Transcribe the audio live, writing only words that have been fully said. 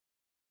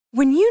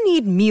When you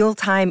need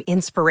mealtime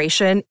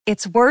inspiration,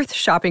 it's worth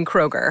shopping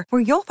Kroger,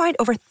 where you'll find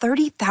over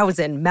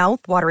 30,000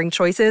 mouth-watering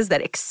choices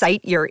that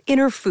excite your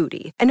inner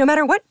foodie. And no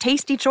matter what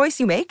tasty choice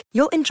you make,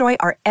 you'll enjoy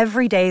our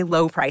everyday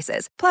low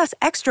prices, plus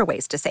extra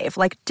ways to save,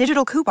 like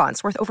digital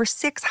coupons worth over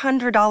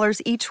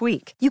 $600 each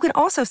week. You can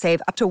also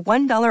save up to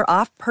 $1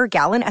 off per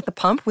gallon at the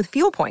pump with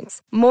fuel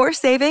points. More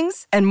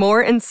savings and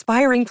more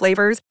inspiring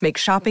flavors make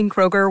shopping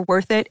Kroger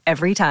worth it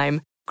every time.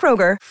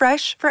 Kroger,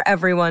 fresh for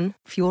everyone.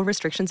 Fuel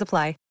restrictions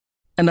apply.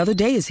 Another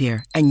day is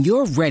here, and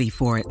you're ready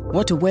for it.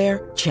 What to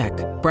wear? Check.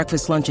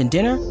 Breakfast, lunch, and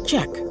dinner?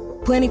 Check.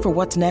 Planning for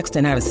what's next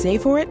and how to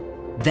save for it?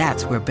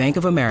 That's where Bank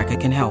of America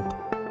can help.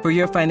 For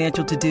your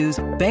financial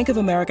to-dos, Bank of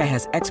America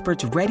has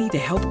experts ready to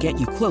help get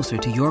you closer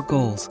to your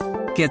goals.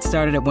 Get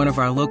started at one of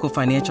our local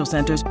financial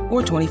centers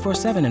or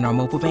 24/7 in our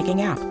mobile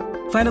banking app.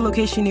 Find a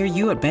location near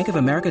you at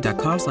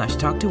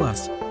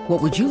bankofamerica.com/talktous.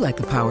 What would you like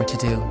the power to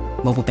do?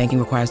 Mobile banking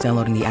requires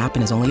downloading the app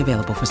and is only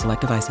available for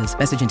select devices.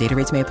 Message and data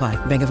rates may apply.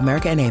 Bank of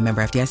America N.A.,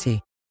 member FDIC.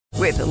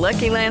 With the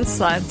Lucky Land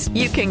Slots,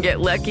 you can get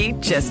lucky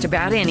just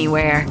about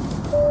anywhere.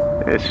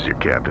 This is your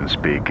captain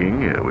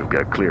speaking. We've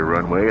got clear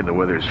runway and the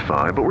weather's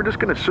fine, but we're just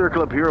going to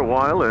circle up here a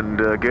while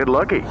and get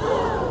lucky.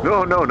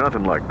 No,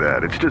 nothing like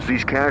that. It's just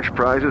these cash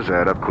prizes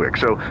add up quick.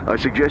 So I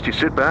suggest you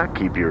sit back,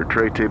 keep your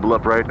tray table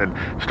upright, and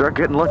start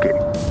getting lucky.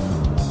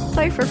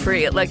 Play for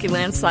free at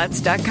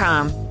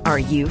LuckyLandSlots.com. Are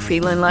you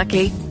feeling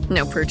lucky?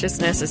 No purchase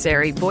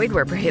necessary. Void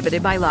where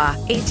prohibited by law.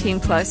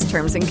 18 plus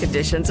terms and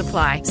conditions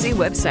apply. See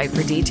website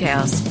for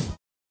details.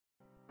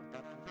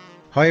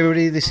 Hi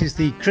everybody, this is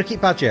the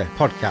Cricket Badger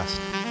podcast.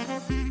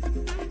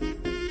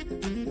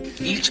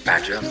 Each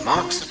badger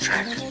marks the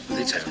track with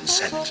its own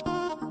scent.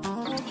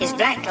 His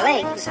black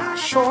legs are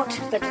short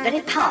but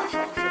very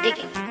powerful for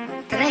digging.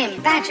 The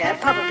name badger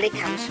probably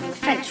comes from the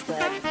French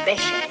word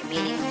bêcher,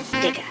 meaning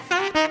digger.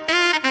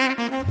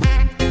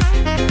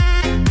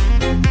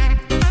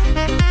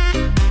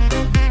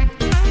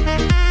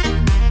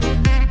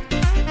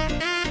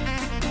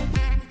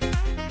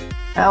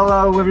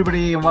 Hello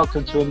everybody and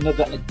welcome to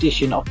another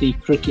edition of the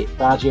Cricket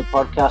Badger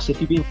podcast.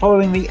 If you've been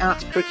following the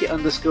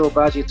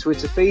 @cricket_badger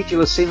Twitter feed,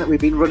 you'll have seen that we've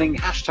been running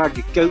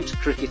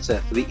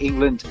 #GoatCricketer for the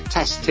England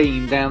Test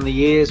team down the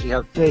years. We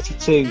have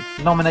 32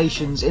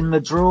 nominations in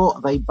the draw.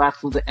 They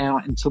battled it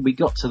out until we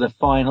got to the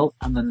final,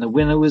 and then the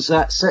winner was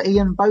Sir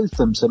Ian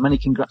Botham. So many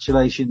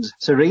congratulations,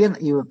 Sir Ian.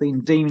 You have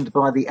been deemed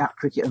by the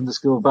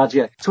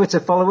 @cricket_badger Twitter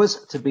followers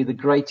to be the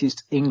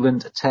greatest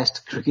England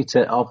Test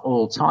cricketer of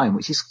all time,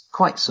 which is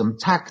quite some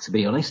tag, to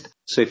be honest.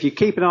 So if you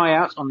keep an eye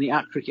out on the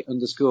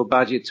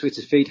 @cricket_badger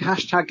Twitter feed,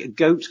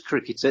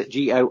 #GoatCricketer,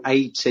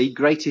 GOAT,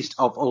 greatest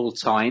of all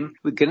time.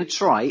 We're going to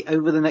try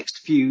over the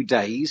next few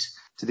days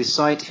to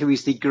decide who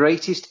is the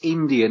greatest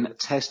Indian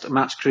Test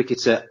match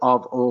cricketer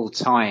of all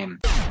time.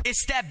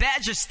 It's that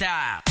Badger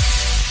style.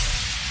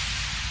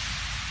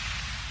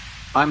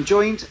 I'm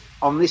joined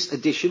on this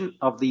edition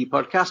of the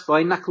podcast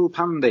by Nakul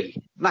Pande.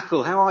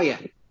 Nakul, how are you?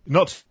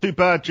 Not too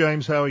bad,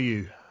 James. How are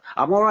you?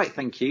 I'm all right,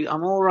 thank you.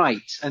 I'm all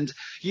right. And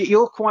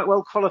you're quite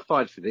well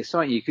qualified for this,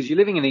 aren't you? Because you're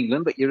living in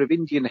England, but you're of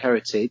Indian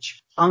heritage.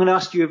 I'm going to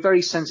ask you a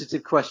very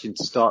sensitive question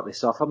to start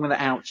this off. I'm going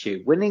to out you.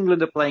 When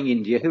England are playing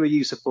India, who are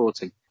you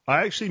supporting?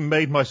 I actually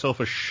made myself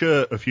a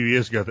shirt a few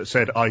years ago that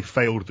said I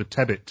failed the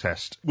Tebbit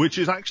test, which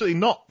is actually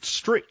not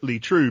strictly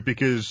true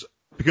because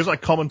I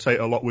commentate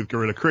a lot with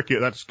guerrilla cricket.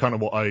 That's kind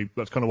of what I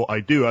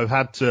do. I've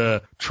had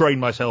to train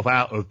myself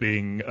out of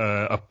being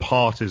a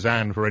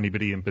partisan for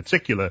anybody in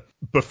particular.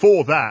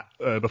 Before that,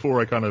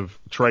 before I kind of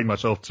trained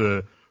myself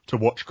to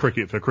watch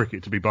cricket for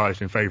cricket, to be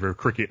biased in favour of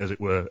cricket, as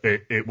it were,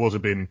 it would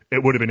have been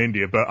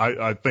India. But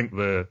I think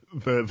the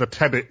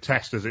Tebbit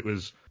test, as it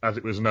was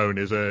known,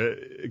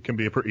 can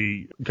be a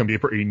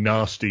pretty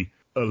nasty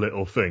a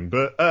little thing.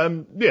 But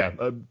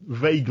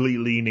vaguely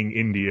leaning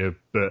India,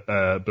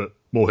 but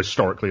more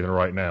historically than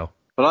right now.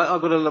 Well,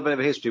 I've got a little bit of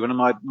a history. One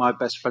of my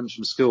best friends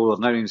from school, I've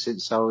known him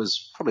since I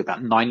was probably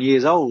about 9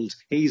 years old.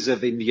 He's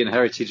of Indian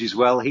heritage as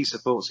well. He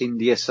supports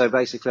India. So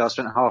basically I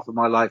spent half of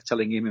my life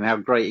telling him how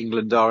great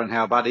England are and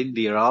how bad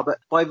India are. But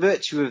by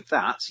virtue of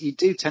that, you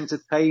do tend to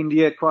pay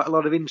India quite a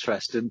lot of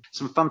interest, and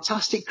some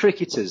fantastic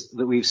cricketers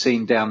that we've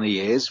seen down the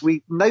years.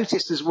 We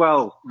noticed as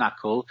well,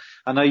 Nakul,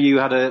 I know you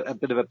had a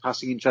bit of a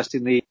passing interest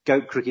in the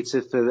GOAT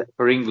cricketer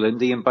for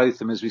England. Ian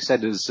Botham, as we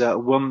said, has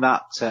won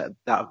that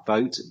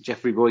vote.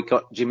 Geoffrey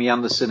Boycott, Jimmy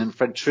Anderson and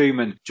Fred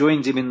Truman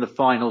joined him in the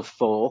final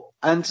four.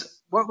 And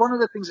one of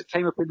the things that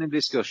came up in the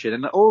discussion,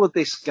 and all of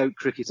this GOAT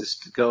cricketers,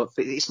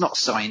 it's not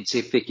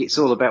scientific, it's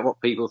all about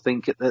what people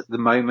think at the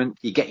moment.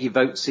 You get your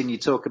votes in, you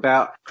talk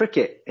about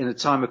cricket in a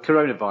time of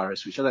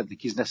coronavirus, which I don't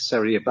think is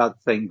necessarily a bad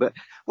thing. But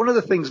one of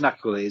the things,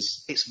 Nakul,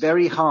 is it's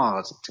very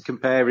hard to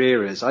compare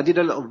eras. I did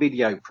a little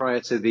video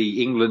prior to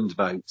the England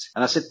vote,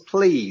 and I said,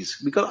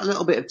 please, we've got a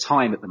little bit of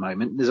time at the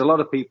moment. There's a lot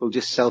of people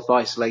just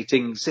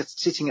self-isolating,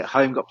 sitting at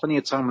home, got plenty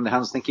of time on their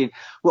hands thinking,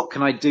 what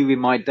can I do in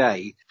my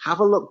day? Have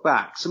a look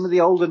back. Some of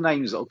the older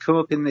names that will come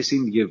up in this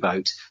India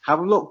vote, have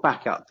a look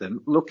back at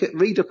them,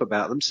 read up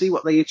about them, see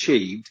what they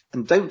achieved,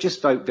 and don't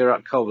just vote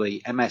Virat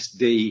Kohli,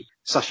 MSD,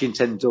 Sachin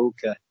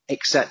Tendulkar,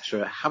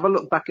 etc. Have a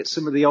look back at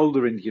some of the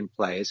older Indian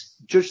players,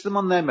 judge them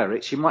on their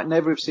merits. You might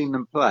never have seen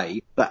them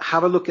play, but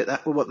have a look at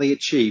that, what they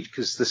achieved,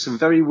 because there's some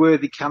very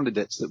worthy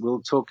candidates that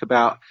we'll talk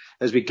about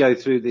as we go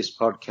through this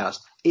podcast.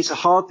 It's a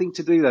hard thing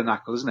to do though,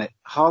 Nakul, isn't it?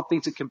 Hard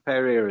thing to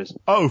compare eras.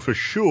 Oh, for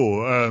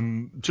sure.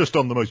 Just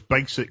on the most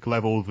basic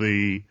level,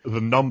 the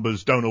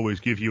numbers don't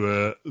always give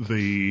you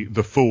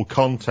the full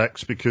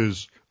context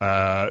because,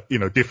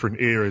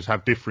 different eras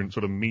have different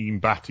sort of mean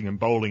batting and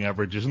bowling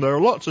averages. And there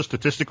are lots of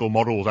statistical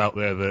models out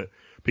there that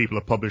people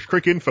have published.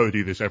 Cricinfo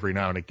do this every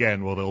now and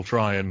again, where they'll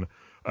try and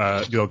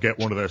they'll get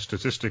one of their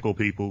statistical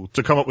people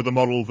to come up with a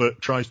model that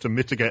tries to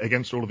mitigate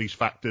against all of these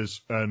factors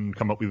and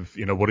come up with,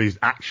 what is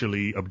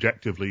actually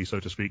objectively, so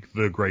to speak,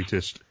 the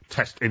greatest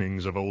test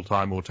innings of all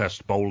time or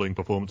test bowling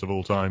performance of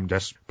all time,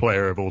 test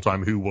player of all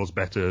time, who was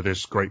better,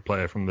 this great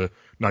player from the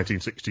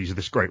 1960s,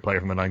 this great player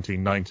from the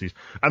 1990s.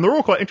 And they're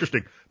all quite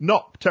interesting,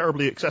 not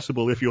terribly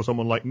accessible if you're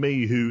someone like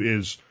me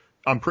who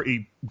I'm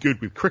pretty good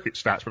with cricket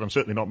stats, but I'm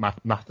certainly not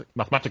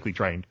mathematically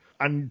trained.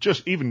 And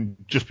just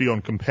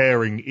beyond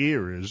comparing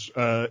eras,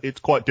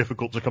 it's quite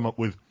difficult to come up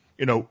with,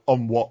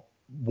 on what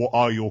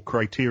are your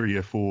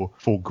criteria for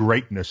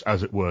greatness,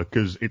 as it were,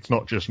 because it's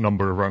not just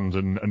number of runs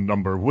and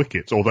number of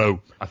wickets. Although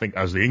I think,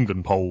 as the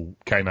England poll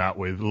came out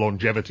with,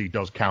 longevity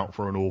does count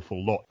for an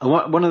awful lot.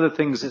 And one of the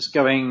things that's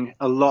going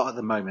a lot at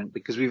the moment,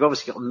 because we've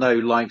obviously got no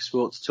live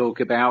sport to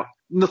talk about,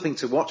 nothing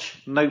to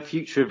watch, no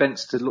future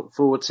events to look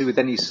forward to with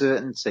any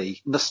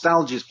certainty.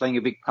 Nostalgia is playing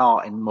a big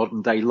part in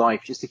modern day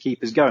life just to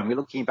keep us going. We're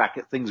looking back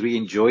at things we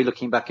enjoy,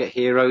 looking back at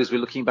heroes,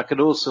 we're looking back at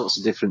all sorts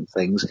of different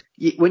things.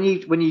 When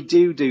you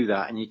do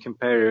that and you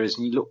compare us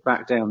and you look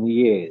back down the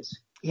years,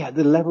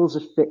 the levels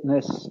of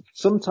fitness,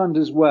 sometimes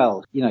as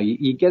well,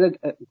 you get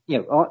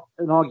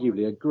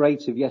arguably a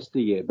great of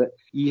yesteryear, but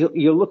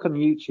you'll look on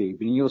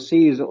YouTube and you'll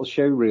see his little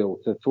show reel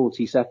for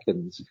 40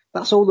 seconds.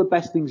 That's all the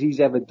best things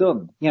he's ever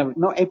done.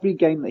 Not every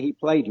game that he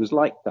played was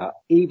like that.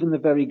 Even the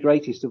very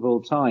greatest of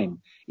all time.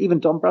 Even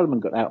Don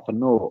Bradman got out for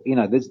naught.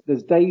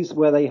 There's days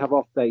where they have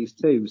off days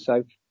too.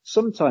 So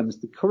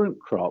sometimes the current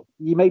crop,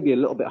 you may be a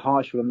little bit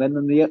harsher on them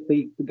than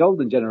the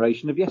golden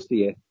generation of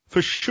yesteryear.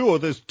 For sure,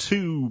 there's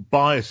two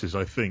biases,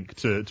 I think,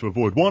 to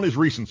avoid. One is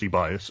recency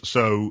bias,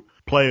 so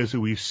players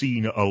who we've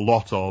seen a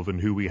lot of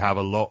and who we have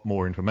a lot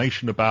more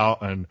information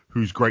about and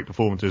whose great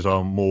performances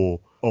are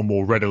more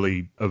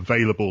readily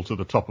available to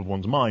the top of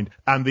one's mind.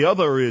 And the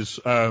other is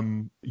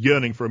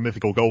yearning for a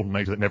mythical golden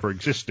age that never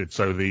existed.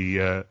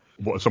 So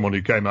someone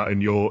who came out in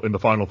the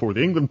final four of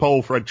the England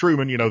poll, Fred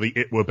Truman, the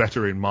 "it were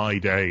better in my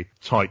day"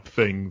 type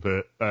thing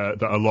that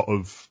a lot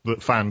of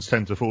that fans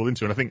tend to fall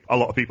into. And I think a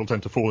lot of people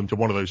tend to fall into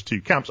one of those two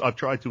camps. I've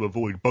tried to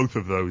avoid both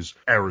of those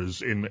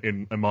errors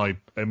in my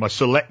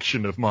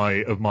selection of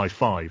my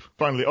five.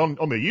 Finally, on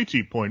the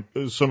YouTube point,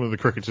 some of the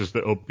cricketers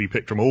that will be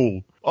picked from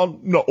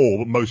not all,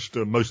 but most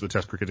of the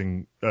Test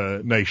cricketing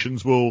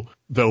nations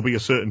there'll be a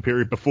certain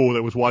period before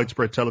there was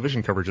widespread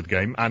television coverage of the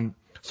game, and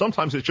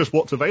sometimes it's just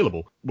what's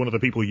available. One of the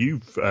people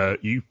you've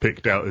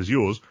picked out as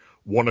yours,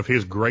 one of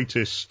his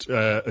greatest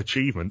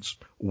achievements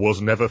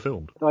was never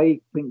filmed. I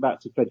think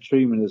back to Fred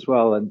Truman as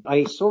well, and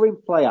I saw him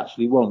play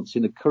actually once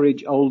in a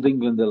Courage Old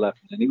England 11,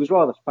 and he was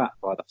rather fat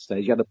by that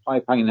stage. He had a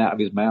pipe hanging out of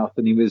his mouth,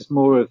 and he was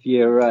more of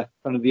your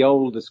kind of the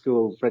older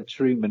school Fred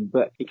Truman,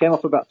 but he came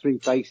off about three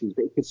paces,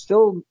 but he could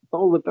still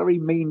bowl a very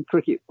mean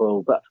cricket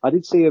ball. But I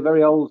did see a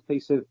very old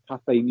piece of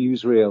Pathé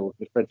newsreel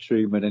with Fred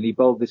Truman, and he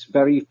bowled this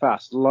very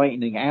fast,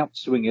 lightning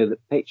outswinger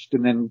that pitched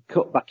and then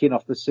cut back in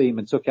off the seam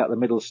and took out the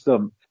middle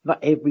stump. Not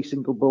every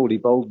single ball he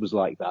bowled was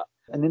like that.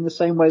 And in the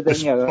same way, then,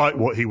 despite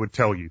what he would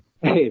tell you.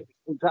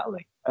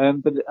 Exactly.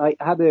 But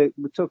we're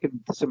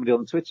talking to somebody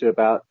on Twitter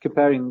about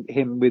comparing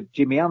him with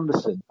Jimmy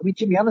Anderson. I mean,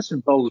 Jimmy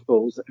Anderson bowls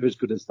balls that are as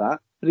good as that.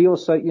 But he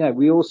also,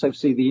 we also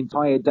see the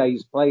entire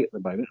day's play at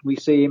the moment. We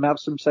see him have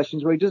some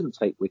sessions where he doesn't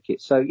take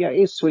wickets. So, it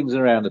is swings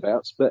and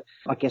roundabouts. But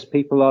I guess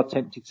people are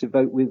tempted to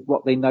vote with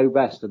what they know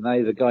best. And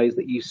they're the guys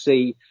that you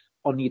see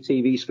on your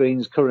TV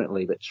screens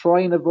currently. But try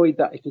and avoid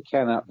that if you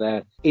can out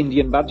there.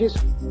 Indian badges.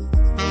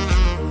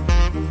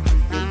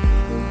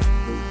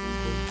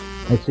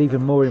 It's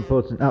even more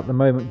important at the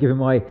moment, given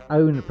my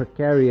own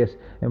precarious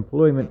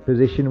employment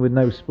position with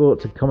no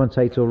sport to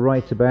commentate or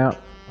write about.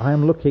 I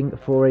am looking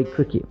for a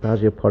Cricket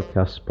Badger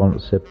podcast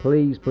sponsor.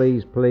 Please,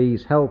 please,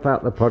 please help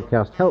out the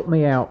podcast. Help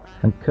me out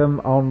and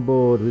come on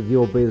board with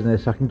your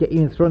business. I can get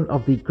you in front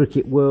of the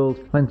cricket world.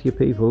 Plenty of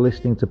people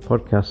listening to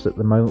podcasts at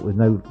the moment with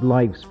no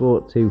live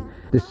sport to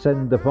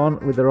descend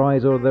upon with their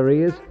eyes or their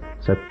ears.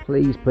 So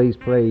please, please,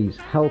 please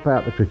help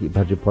out the Cricket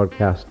Badger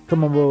podcast.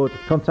 Come on board,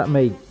 contact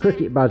me,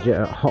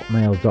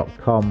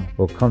 cricketbadger@hotmail.com,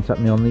 or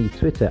contact me on the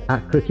Twitter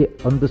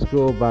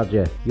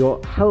 @cricket_badger. Your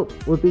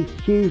help would be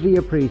hugely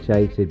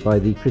appreciated by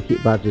the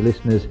Cricket Badger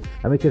listeners,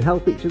 and we could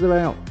help each other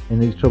out in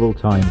these troubled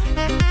times.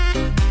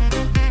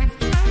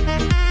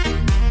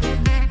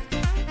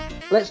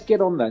 Let's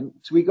get on then.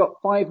 So we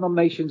got 5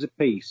 nominations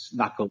apiece,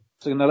 Nakul.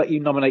 So I'm going to let you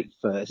nominate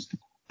first.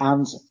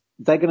 And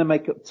They're going to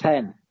make up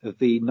 10 of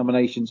the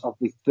nominations of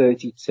the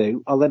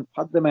 32. I'll then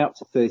pad them out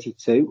to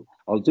 32.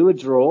 I'll do a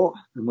draw,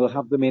 and we'll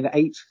have them in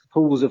 8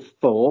 pools of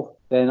 4.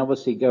 Then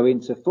obviously go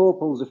into 4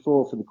 pools of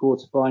 4 for the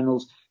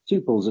quarterfinals, 2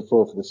 pools of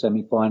 4 for the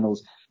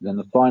semi-finals. And then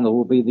the final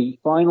will be the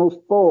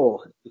final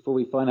 4 before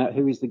we find out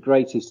who is the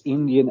greatest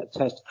Indian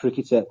Test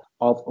cricketer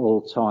of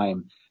all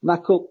time.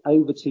 Nakul,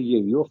 over to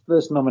you. Your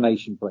first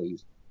nomination,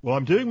 please. Well,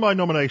 I'm doing my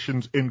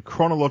nominations in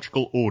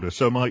chronological order.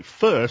 So my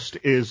first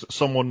is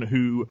someone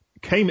who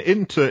came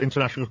into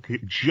international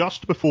cricket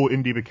just before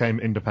India became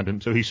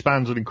independent. So he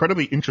spans an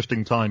incredibly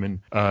interesting time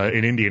in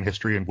Indian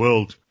history and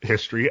world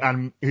history.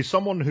 And he's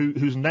someone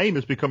whose name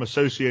has become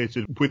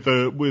associated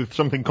with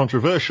something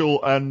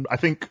controversial. And I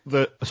think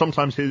that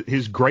sometimes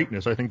his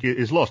greatness, I think,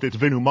 is lost. It's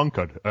Vinu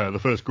Mankad, the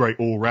first great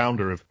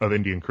all-rounder of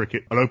Indian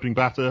cricket. An opening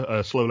batter,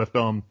 a slow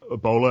left-arm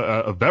bowler,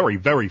 a very,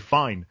 very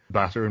fine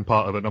batter and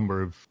part of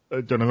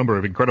done a number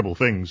of incredible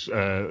things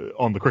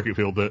on the cricket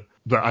field that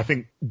I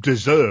think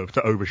deserve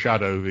to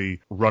overshadow the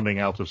running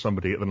out of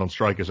somebody at the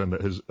non-strikers end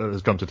that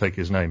has come to take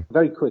his name.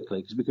 Very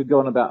quickly, because we could go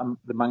on about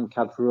the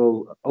Mankad for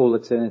all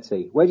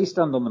eternity. Where do you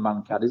stand on the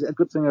Mankad? Is it a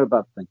good thing or a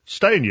bad thing?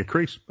 Stay in your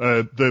crease.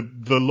 The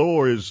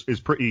law is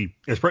pretty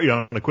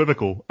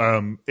unequivocal.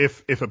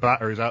 If a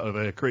batter is out of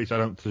their crease, I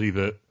don't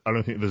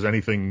think there's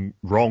anything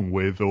wrong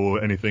with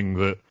or anything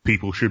that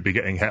people should be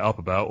getting het up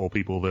about, or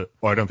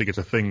I don't think it's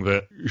a thing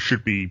that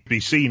should be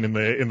seen in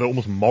the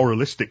almost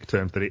moralistic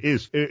terms that it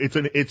is.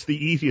 It's the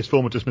easiest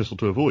form of dismissal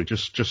to avoid.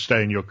 Just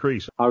stay in your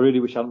crease. I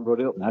really wish I hadn't brought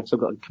it up now, because I've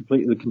got a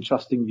completely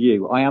contrasting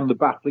view. I am the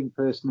battling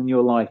person in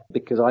your life,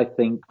 because I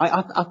think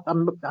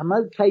I'm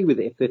okay with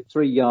it if they're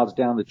 3 yards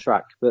down the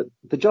track. But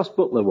the Joss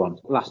Butler one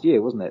last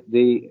year, wasn't it?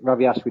 The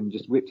Ravi Ashwin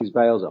just whipped his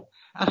bails off.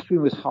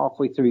 Ashwin was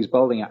halfway through his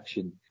bowling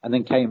action and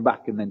then came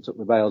back and then took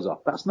the bails off.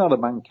 That's not a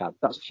Mankad.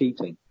 That's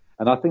cheating.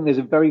 And I think there's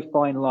a very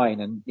fine line.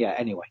 And yeah,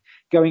 anyway,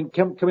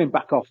 coming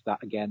back off that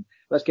again,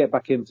 let's get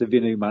back into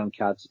Vinu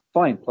Mankad.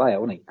 Fine player,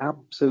 wasn't he?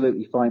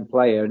 Absolutely fine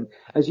player. And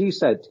as you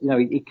said,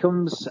 he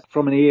comes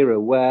from an era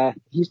where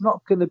he's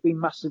not going to be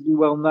massively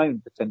well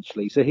known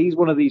potentially. So he's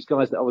one of these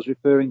guys that I was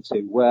referring to,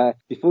 where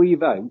before you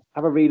vote,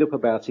 have a read up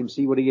about him,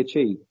 see what he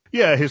achieved.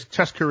 Yeah, his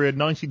Test career,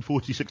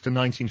 1946 to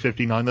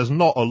 1959. There's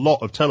not a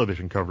lot of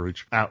television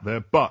coverage out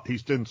there, but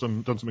he's done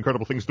some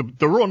incredible things.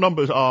 The raw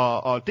numbers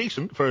are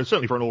decent,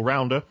 certainly for an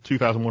all-rounder.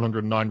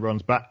 2,109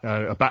 runs,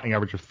 a batting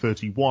average of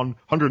 31,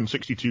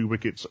 162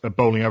 wickets, a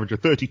bowling average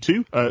of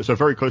 32. So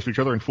very close to each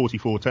other in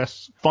 44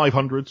 tests,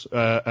 500s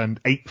and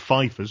 8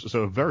 fifers.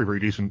 So a very, very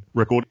decent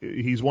record.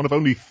 He's one of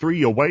only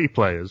 3 away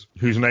players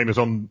whose name is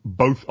on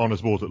both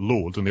honours boards at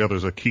Lords, and the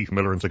others are Keith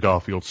Miller and Sir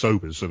Garfield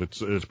Sobers. So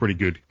it's pretty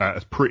good.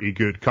 It's pretty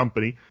good company.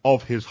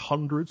 Of his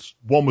hundreds,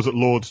 1 was at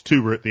Lords,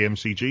 2 were at the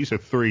MCG, so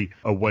 3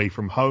 away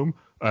from home.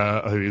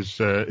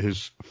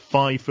 His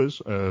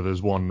fifers,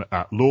 there's 1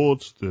 at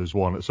Lords, there's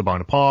 1 at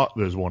Sabina Park,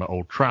 there's 1 at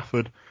Old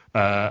Trafford,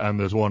 and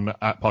there's 1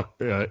 at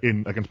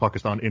against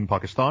Pakistan in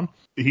Pakistan.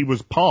 He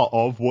was part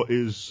of what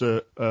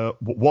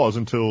was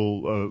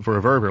until for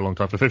a very, very long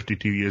time, for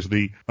 52 years,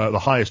 the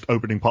highest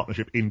opening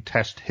partnership in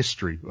Test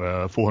history,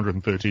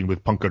 413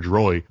 with Pankaj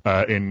Roy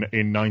in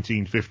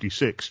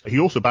 1956. He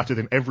also batted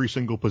in every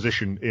single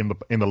position in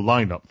the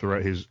lineup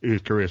throughout his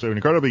career. So an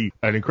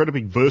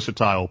incredibly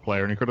versatile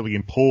player, an incredibly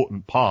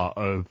important part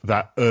of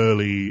that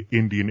early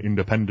Indian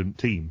independent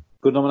team.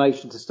 Good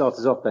nomination to start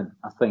us off then,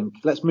 I think.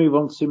 Let's move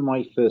on to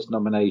my first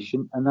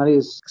nomination, and that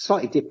is a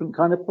slightly different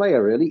kind of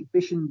player, really,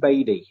 Bishan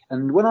Bedi.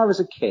 And when I was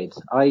a kid,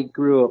 I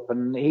grew up,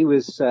 and he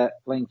was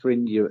playing for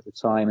India at the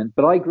time,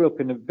 but I grew up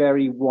in a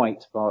very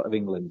white part of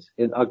England.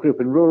 I grew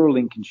up in rural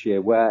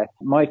Lincolnshire, where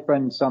my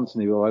friend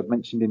Santanu, who I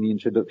mentioned in the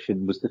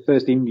introduction, was the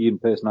first Indian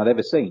person I'd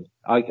ever seen.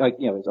 I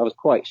was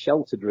quite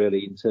sheltered,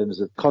 really, in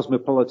terms of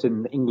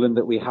cosmopolitan England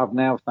that we have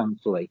now,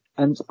 thankfully.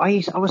 And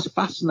I was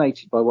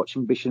fascinated by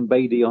watching Bishan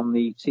Bedi on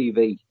the TV.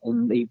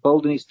 And he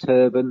bowled in his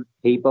turban.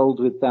 He bowled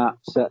with that.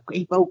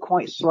 He bowled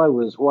quite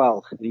slow as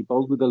well. And he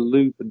bowled with a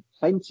loop and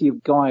plenty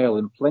of guile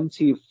and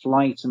plenty of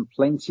flight and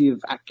plenty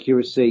of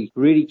accuracy,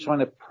 really trying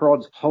to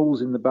prod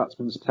holes in the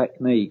batsman's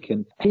technique.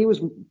 And he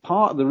was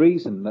part of the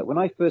reason that when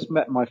I first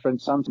met my friend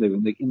Santanu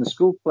in the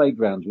school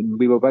playground when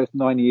we were both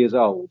 9 years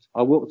old,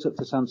 I walked up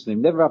to Santanu,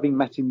 never having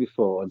met him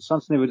before. And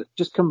Santanu had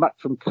just come back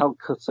from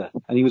Calcutta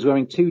and he was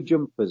wearing 2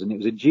 jumpers, and it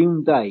was a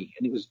June day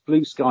and it was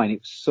blue sky and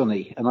it was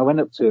sunny. And I went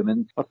up to him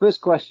and my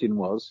first question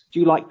was, do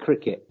you like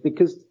cricket?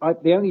 Because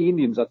the only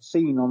Indians I'd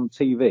seen on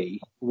TV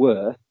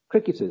were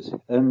cricketers,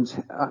 and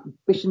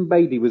Bishan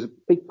Bedi was a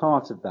big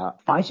part of that.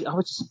 I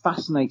was just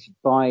fascinated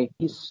by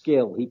his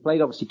skill. He played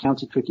obviously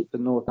county cricket for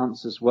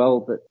Northants as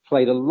well, but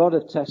played a lot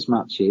of test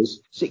matches,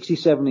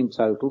 67 in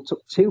total,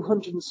 took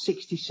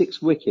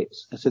 266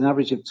 wickets at an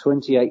average of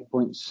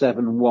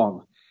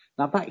 28.71.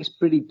 Now that is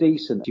pretty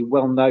decent. He's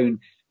well known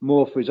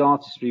more for his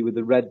artistry with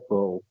the red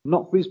ball,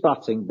 not for his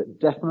batting, but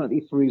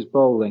definitely for his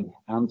bowling.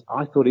 and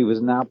I thought he was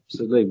an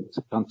absolute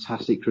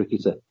fantastic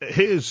cricketer.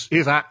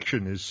 His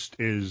action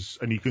is,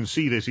 and you can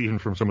see this even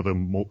from some of the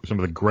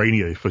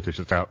grainier footage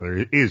that's out there.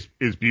 It is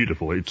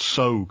beautiful. It's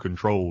so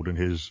controlled, and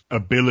his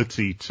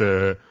ability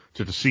to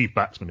deceive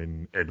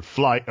batsmen in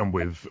flight and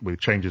with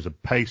changes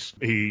of pace.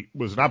 He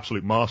was an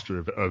absolute master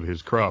of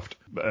his craft.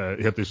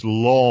 He had this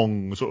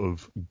long sort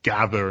of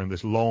gather and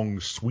this long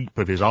sweep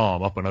of his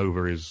arm up and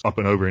over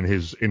in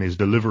his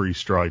delivery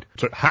stride.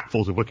 Took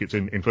hatfuls of wickets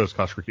in first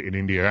class cricket in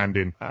India and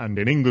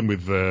in England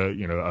with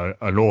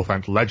a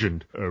Northant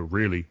legend,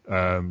 really,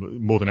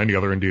 more than any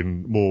other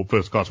Indian, more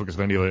first class wickets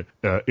than any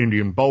other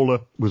Indian bowler.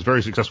 Was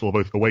very successful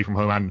both away from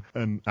home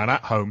and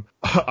at home.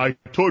 I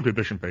toured with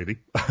Bisham Paidy.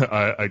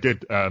 I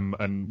did,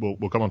 and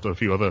we'll come on to a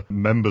few other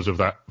members of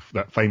that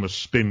famous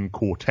spin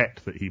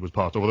quartet that he was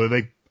part of.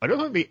 Although I don't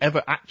think they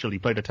ever actually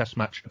played a test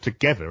match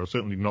together, or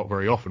certainly not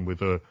very often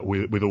with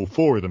all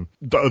four of them.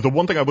 The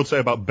one thing I would say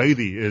about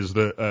Baidy is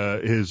that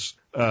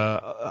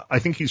I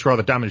think he's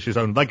rather damaged his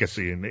own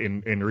legacy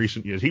in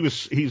recent years.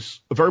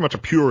 He's very much a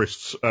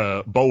purist's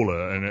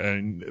bowler,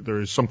 and there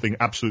is something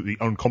absolutely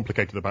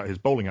uncomplicated about his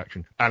bowling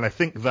action. And I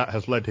think that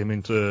has led him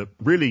into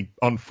really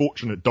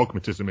unfortunate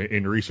dogmatism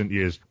in recent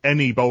years.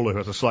 Any spinner who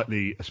has a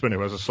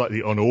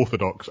slightly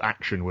unorthodox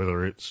action,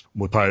 whether it's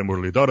Mutai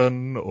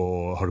Muralidharan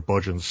or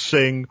Harbhajan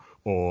Singh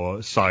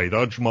or Saeed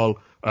Ajmal,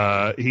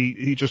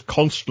 he just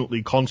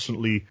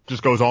constantly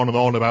just goes on and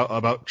on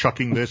about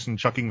chucking this and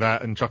chucking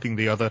that and chucking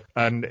the other,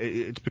 and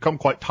it's become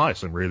quite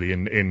tiresome really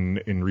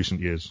in recent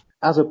years.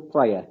 As a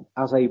player,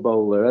 as a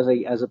bowler,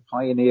 as a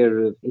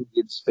pioneer of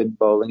Indian spin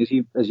bowling, as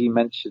you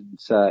mentioned,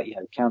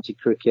 county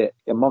cricket,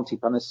 Monty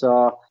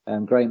Panesar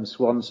and Graham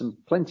Swanson,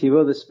 plenty of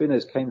other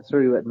spinners came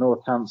through at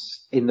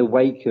Northants in the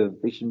wake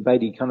of Bisham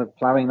Baidy kind of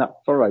ploughing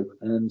that furrow,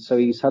 and so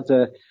he's had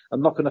a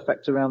knock-on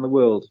effect around the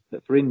world.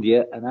 But for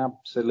India, an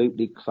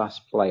absolutely class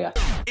player.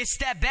 It's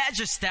that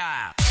Badger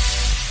style.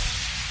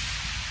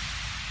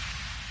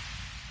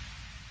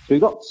 So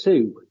we've got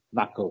two,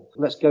 Nakul.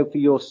 Let's go for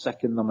your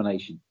second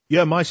nomination.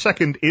 Yeah, my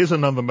second is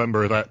another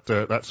member of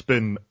that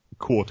spin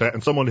quartet,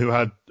 and someone who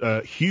had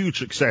huge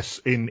success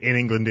in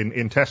England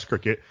in Test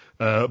cricket,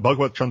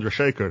 Bhagwat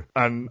Chandrasekhar.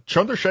 And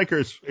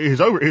Chandrasekhar's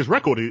his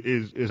record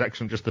is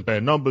excellent, just the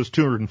bare numbers: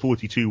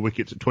 242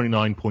 wickets at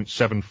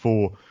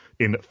 29.74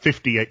 in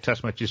 58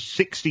 Test matches,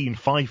 16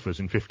 fifers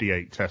in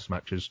 58 Test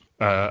matches.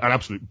 An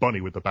absolute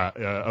bunny with the bat.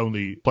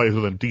 Only players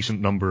with a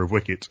decent number of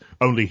wickets.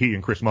 Only he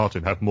and Chris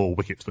Martin have more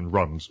wickets than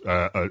runs.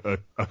 A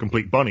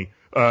complete bunny.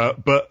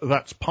 But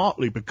that's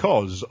partly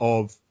because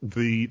of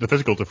the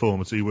physical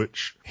deformity,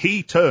 which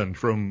he turned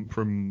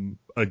from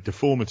a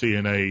deformity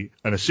and a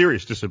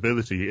serious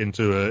disability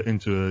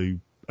into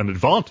an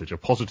advantage, a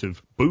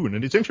positive boon.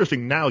 And it's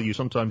interesting now, you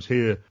sometimes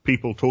hear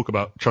people talk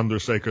about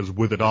Chandrasekhar's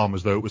withered arm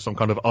as though it was some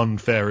kind of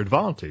unfair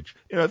advantage.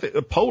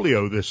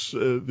 Polio, this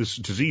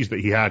disease that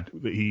he had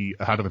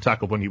an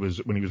attack of when he was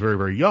very,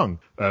 very young,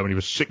 when he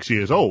was 6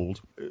 years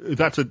old.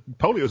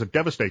 Polio is a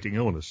devastating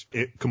illness.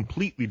 It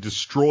completely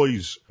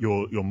destroys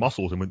your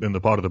muscles in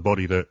the part of the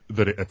body that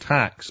it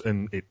attacks,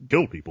 and it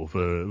killed people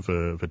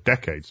for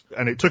decades.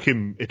 And it took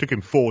him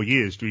 4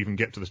 years to even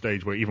get to the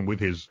stage where even with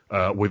his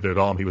withered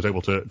arm he was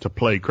able to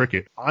play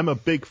cricket. I'm a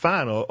big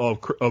fan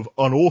of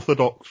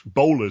unorthodox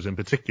bowlers in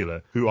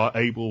particular, who are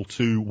able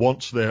to,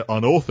 once their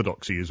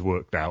unorthodoxy is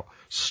worked out,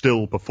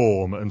 still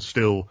perform and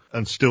still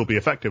be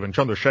effective. And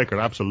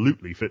Chandrasekhar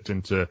absolutely fits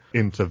into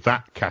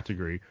that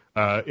category.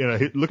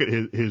 Look at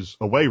his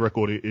away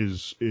record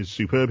is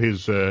superb.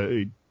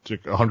 He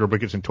took 100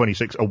 wickets in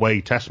 26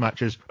 away Test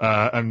matches,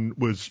 and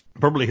was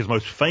probably his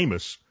most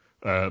famous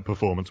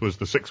performance was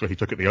the six where he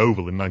took at the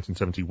Oval in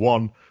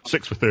 1971,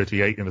 6 for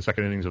 38 in the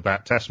second innings of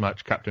that Test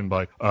match, captained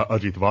by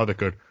Ajit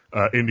Vadekar.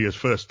 India's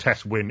first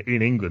Test win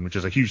in England, which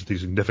is a hugely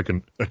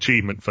significant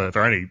achievement for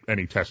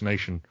any Test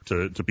nation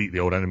to beat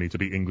the old enemy, to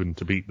beat England,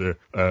 to beat the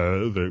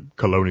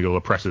colonial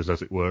oppressors,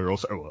 as it were,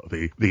 also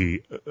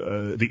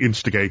the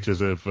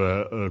instigators of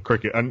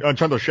cricket. And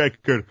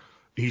Chandrasekhar,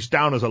 he's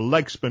down as a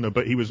leg spinner,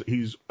 but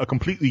he's a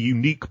completely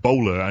unique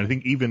bowler. And I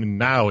think even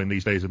now, in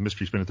these days of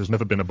mystery spinners, there's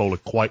never been a bowler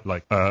quite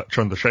like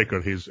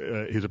Chandrasekhar. His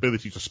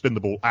ability to spin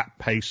the ball at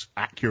pace,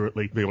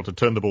 accurately, be able to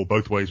turn the ball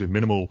both ways with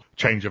minimal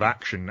change of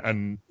action.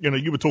 And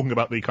you were talking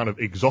about the kind of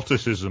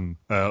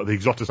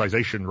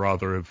exoticization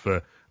rather of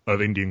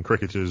Indian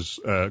cricketers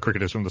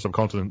from the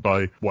subcontinent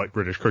by white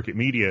British cricket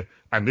media,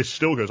 and this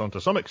still goes on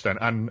to some extent.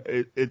 And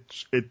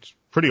it's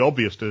pretty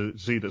obvious to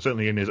see that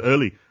certainly in his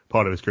early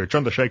part of his career,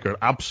 Chandrasekhar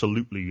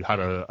absolutely had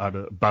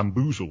a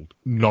bamboozled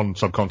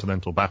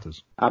non-subcontinental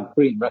batters. A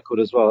brilliant record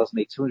as well, hasn't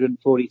he?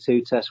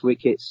 242 Test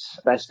wickets,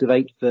 best of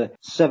 8 for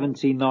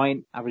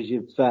 79, average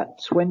of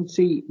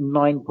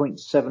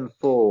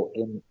 29.74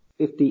 in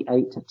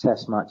 58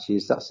 Test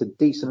matches. That's a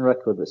decent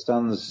record that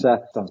stands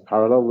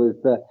parallel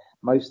with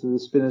most of the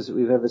spinners that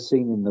we've ever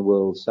seen in the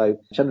world. So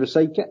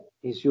Chandrasekhar,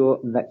 is your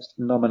next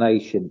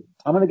nomination?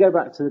 I'm going to go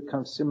back to the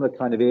kind of similar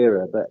kind of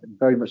era, but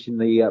very much in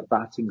the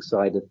batting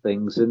side of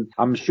things. And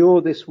I'm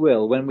sure this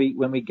will, when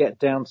we get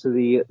down to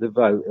the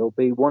vote, it'll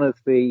be one of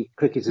the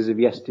cricketers of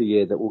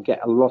yesteryear that will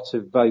get a lot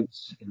of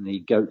votes in the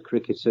GOAT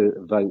cricketer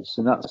votes,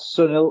 and that's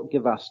Sunil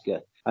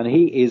Gavaskar. And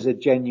he is a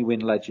genuine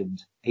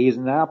legend. He is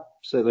an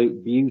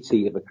absolute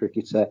beauty of a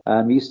cricketer.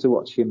 Used to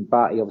watch him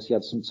bat. He obviously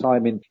had some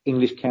time in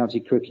English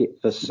county cricket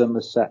for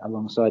Somerset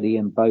alongside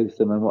Ian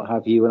Botham and what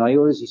have you. And I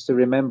always used to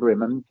remember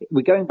him. And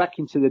we're going back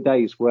into the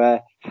days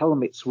where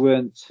helmets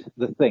weren't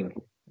the thing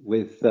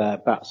with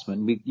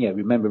batsmen. We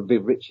remember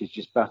Viv Richards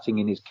just batting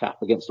in his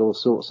cap against all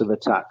sorts of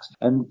attacks.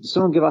 And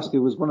Sunil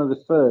Gavaskar was one of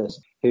the first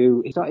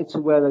who started to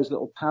wear those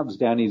little pads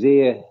down his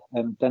ear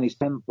and down his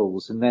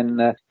temples. And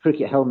then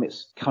cricket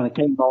helmets kind of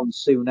came on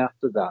soon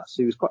after that.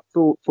 So he was quite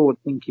forward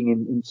thinking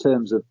in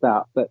terms of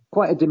that. But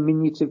quite a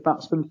diminutive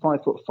batsman,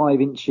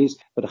 5'5",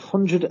 but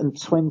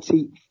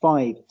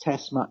 125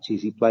 test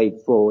matches he played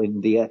for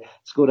India,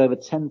 scored over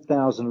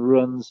 10,000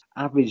 runs,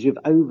 average of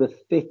over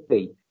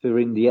 50 for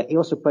India. He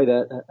also played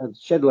a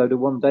shed load of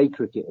one-day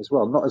cricket as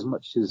well, not as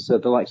much as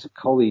the likes of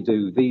Kohli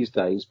do these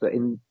days, but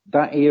in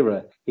that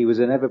era, he was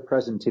an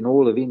ever-present in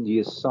all of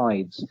India's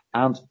sides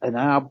and an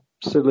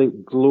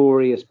absolute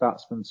glorious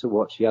batsman to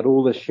watch. He had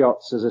all the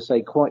shots, as I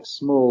say, quite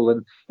small,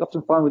 and you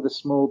often find with the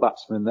small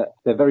batsmen that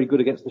they're very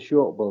good against the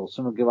short ball.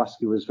 Sunil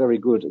Gavaskar was very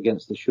good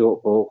against the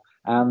short ball,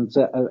 and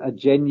a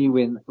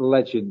genuine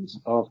legend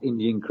of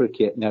Indian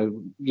cricket.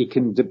 You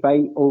can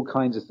debate all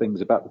kinds of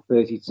things about the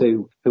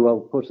 32 who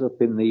I'll put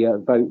up in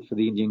the vote for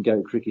the Indian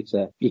GOAT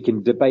cricketer. You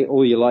can debate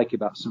all you like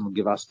about Sunil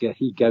Gavaskar.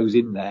 He goes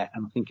in there,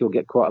 and I think he'll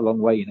get quite a long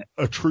way in it.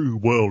 A true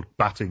world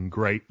batting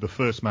great, the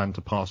first man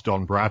to pass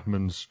Don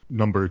Bradman's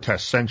number of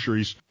Test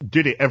centuries,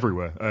 did it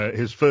everywhere.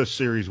 His first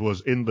series was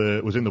in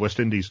the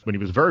West Indies when he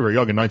was very, very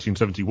young in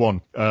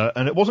 1971,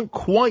 and it wasn't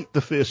quite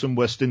the fearsome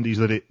West Indies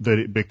that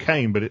it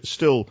became, but it's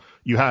still.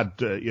 You had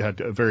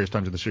various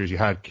times in the series. You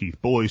had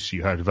Keith Boyce,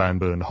 you had Van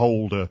Burn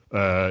Holder,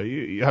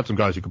 you had some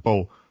guys who could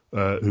bowl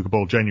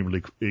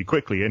genuinely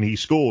quickly, and he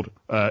scored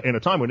in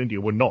a time when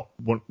India were not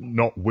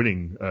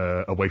winning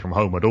away from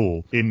home at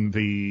all. In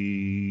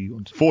the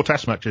 4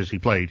 Test matches he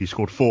played, he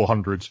scored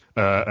 400s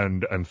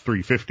and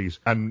 350s,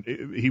 and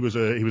he was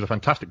a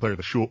fantastic player of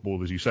the short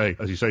ball, as you say,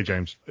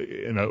 James.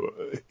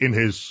 In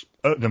his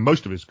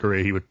most of his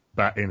career, he would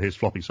bat in his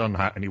floppy sun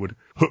hat, and he would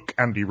hook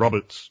Andy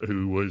Roberts,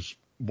 who was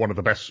one of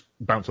the best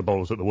bouncer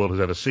bowlers that the world has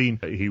ever seen.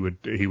 He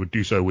would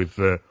do so with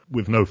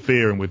no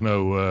fear and with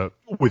no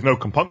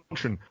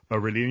compunction,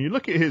 really. And you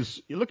look at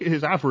his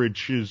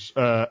averages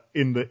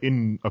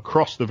in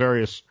across the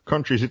various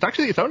countries.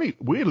 It's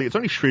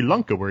only Sri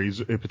Lanka where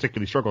he's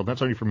particularly struggled.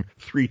 That's only from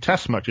 3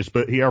 Test matches,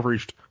 but he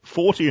averaged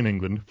 40 in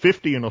England,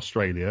 50 in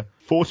Australia,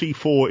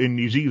 44 in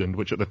New Zealand,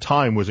 which at the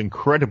time was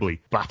incredibly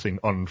batting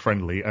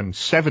unfriendly, and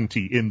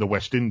 70 in the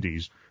West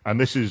Indies. And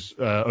this is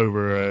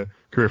over a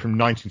career from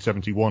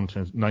 1971 to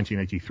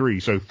 1983.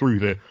 So through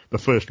the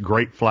first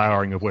great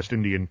flowering of West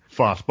Indian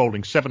fast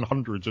bowling,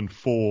 700s and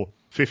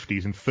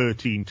 450s and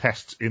 13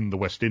 tests in the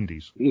West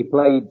Indies. He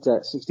played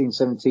 16,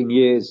 17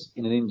 years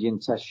in an Indian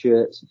test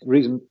shirt. The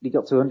reason he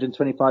got to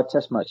 125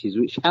 test matches,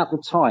 which at the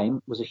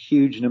time was a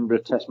huge number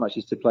of test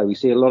matches to play. We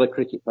see a lot of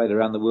cricket played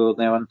around the world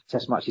now, and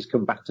test matches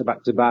come back to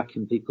back to back,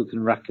 and people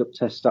can rack up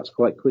test stats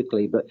quite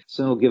quickly. But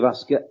Sunil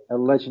Gavaskar, a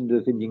legend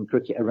of Indian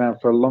cricket, around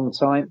for a long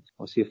time.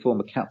 Obviously a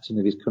former captain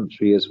of his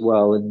country as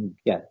well, and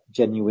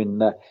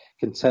genuine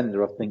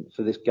contender, I think,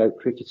 for this GOAT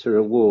cricketer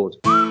award.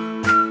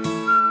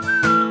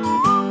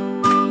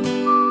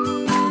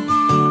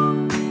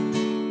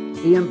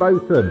 Ian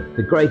Botham,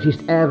 the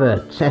greatest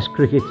ever Test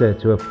cricketer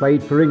to have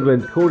played for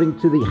England, according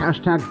to the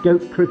hashtag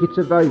GOAT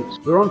cricketer votes.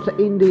 We're on to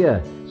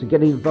India, so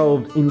get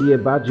involved, India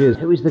Badgers.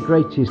 Who is the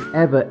greatest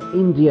ever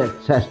India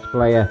Test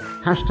player?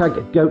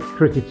 Hashtag GOAT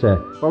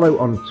cricketer. Follow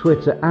on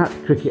Twitter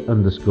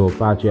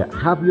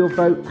 @cricket_badger. Have your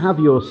vote, have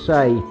your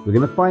say. We're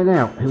going to find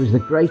out who is the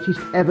greatest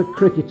ever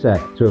cricketer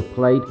to have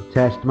played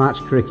Test match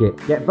cricket.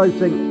 Get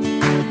voting.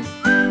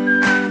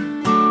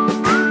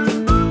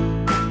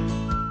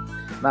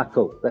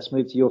 Nakul, let's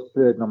move to your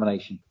third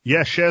nomination.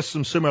 Yeah, shares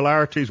some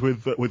similarities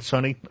with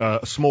Sunny.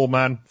 A small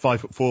man,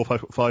 5'4",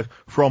 5'5",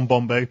 from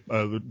Bombay,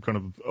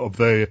 kind of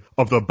the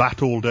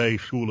bat all day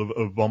school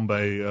of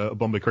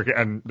Bombay cricket,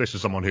 and this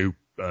is someone who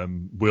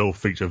will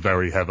feature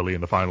very heavily in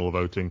the final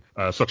voting.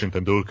 Sachin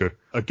Tendulkar,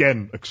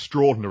 again,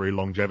 extraordinary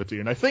longevity,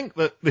 and I think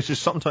that this is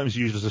sometimes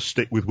used as a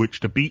stick with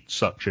which to beat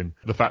Sachin.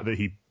 The fact that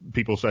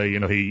people say,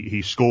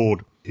 he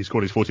scored his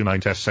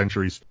 49 Test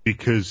centuries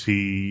because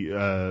he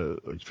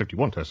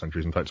 51 Test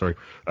centuries, in fact, sorry,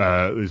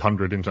 his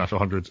 100 international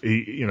hundreds.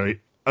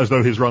 As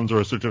though his runs are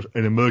a sort of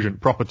an emergent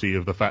property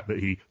of the fact that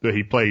he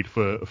played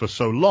for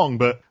so long,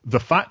 but the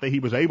fact that he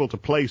was able to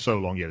play so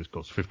long, of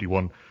course,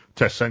 51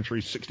 Test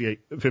centuries,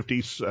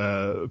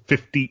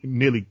 50,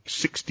 nearly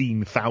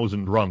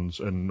 16,000 runs,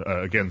 and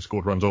again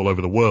scored runs all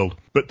over the world.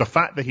 But the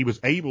fact that he was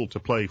able to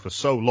play for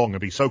so long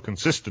and be so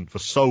consistent for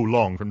so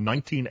long, from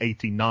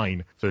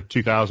 1989 to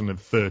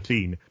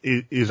 2013,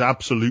 is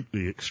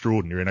absolutely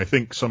extraordinary. And I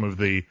think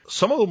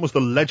some almost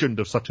the legend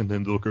of Sachin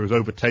Tendulkar has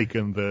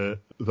overtaken the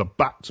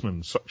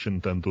batsman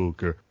Sachin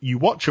Tendulkar. You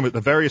watch him at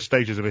the various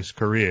stages of his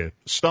career,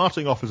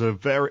 starting off as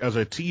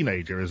a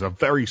teenager, as a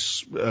very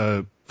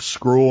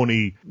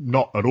scrawny,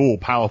 not at all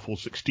powerful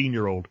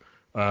 16-year-old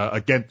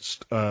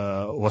against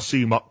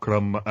Wasim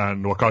Akram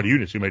and Waqar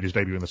Younis, who made his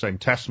debut in the same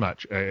Test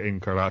match in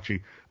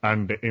Karachi,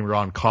 and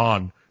Imran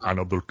Khan and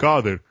Abdul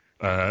Qadir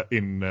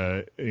in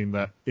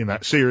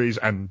that series,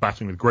 and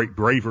batting with great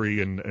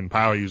bravery and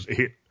power. He was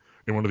hit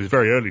in one of his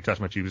very early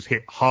Test matches. He was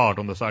hit hard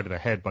on the side of the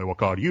head by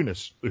Waqar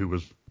Younis, who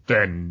was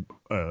then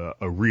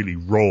a really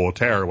raw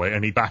tearaway,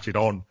 and he batted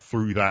on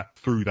through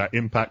that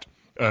impact.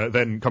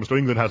 Then comes to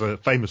England, has a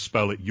famous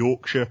spell at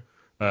Yorkshire,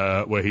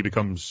 where he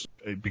becomes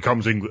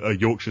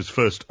Yorkshire's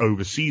first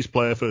overseas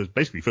player,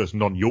 basically first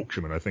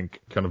non-Yorkshireman, I think,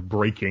 kind of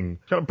bringing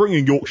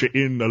Yorkshire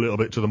in a little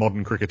bit to the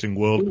modern cricketing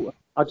world.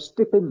 I'll just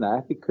dip in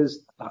there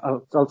because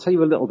I'll tell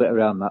you a little bit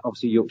around that.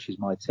 Obviously, Yorkshire's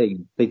my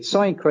team. They'd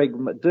signed Craig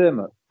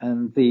McDermott,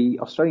 and the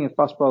Australian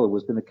fast bowler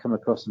was going to come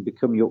across and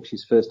become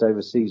Yorkshire's first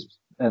overseas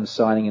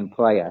signing and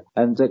player.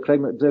 And Craig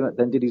McDermott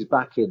then did his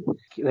back-in.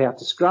 They had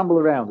to scramble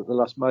around at the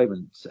last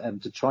moment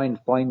to try and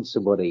find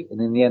somebody. And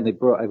in the end, they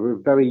brought over a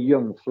very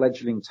young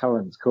fledgling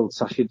talent called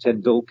Sachin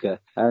Tendulkar.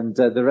 And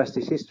the rest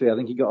is history. I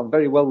think he got on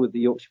very well with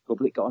the Yorkshire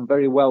public, got on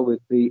very well with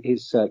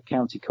his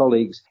county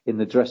colleagues in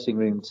the dressing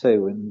room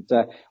too. And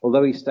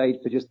although he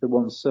stayed for just the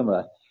one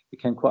summer,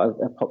 became quite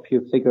a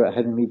popular figure at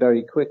Headingley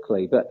very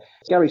quickly. But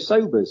Gary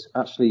Sobers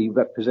actually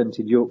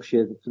represented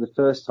Yorkshire for the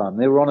first time.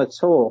 They were on a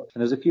tour,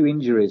 and there was a few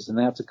injuries, and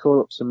they had to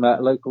call up some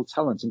local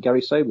talent. And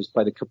Gary Sobers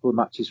played a couple of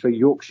matches for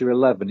Yorkshire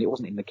 11. It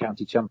wasn't in the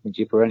county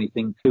championship or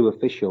anything too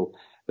official,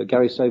 but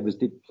Gary Sobers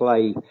did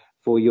play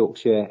for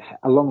Yorkshire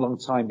a long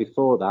time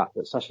before that.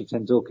 But Sachin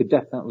Tendulkar,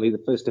 definitely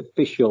the first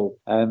official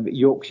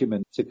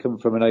Yorkshireman to come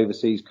from an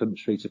overseas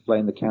country to play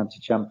in the county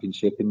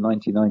championship in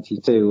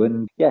 1992.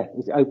 And yeah,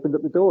 it opened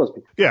up the doors.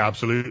 Yeah,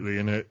 absolutely.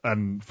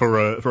 And for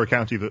a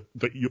county that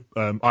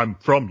I'm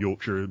from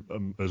Yorkshire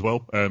as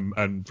well,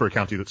 and for a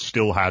county that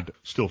still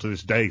to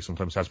this day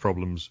sometimes has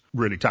problems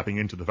really tapping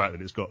into the fact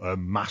that it's got a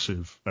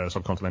massive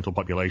subcontinental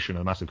population,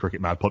 a massive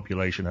cricket mad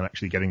population, and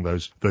actually getting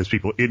those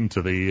people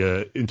into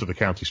the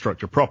county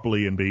structure properly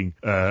and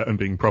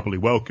being properly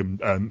welcomed,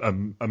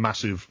 a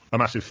massive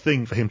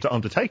thing for him to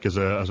undertake as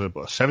a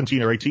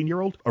 17 or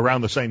 18-year-old.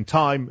 Around the same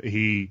time,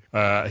 he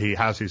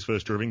has his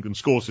first tour of England,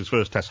 scores his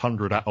first Test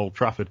 100 at Old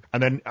Trafford,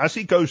 and then as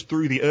he goes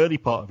through the early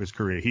part of his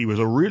career, he was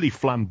a really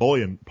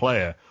flamboyant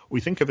player.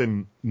 We think of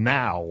him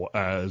now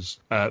as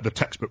the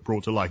textbook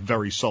brought to life,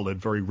 very solid,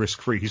 very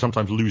risk-free. He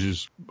sometimes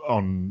loses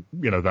on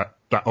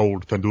that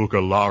old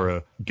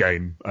Tendulkar-Lara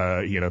game.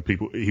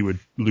 He would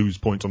lose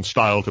points on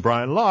style to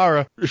Brian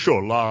Lara.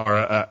 Sure,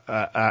 Lara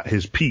at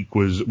his peak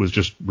was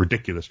just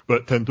ridiculous.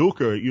 But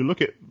Tendulkar, you look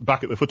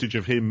back at the footage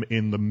of him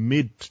in the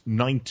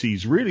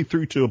mid-90s, really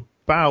through to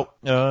about,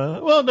 say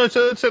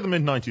the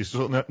mid-90s,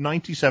 so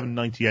 97,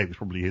 98 was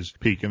probably his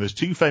peak. And there's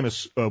two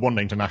famous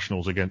one-day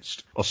internationals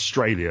against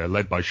Australia,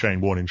 led by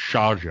Shane Warne in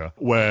Sharjah,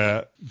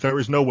 where there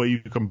is no way you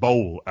can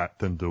bowl at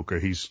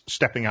Tendulkar. He's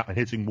stepping out and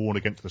hitting Warne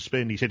against the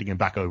spin. He's hitting him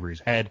back over his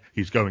head.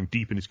 He's going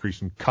deep in his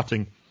crease and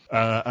cutting.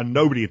 And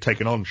nobody had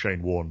taken on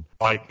Shane Warne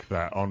like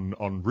that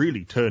on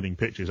really turning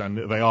pitches,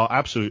 and they are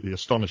absolutely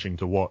astonishing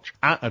to watch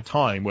at a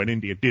time when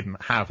India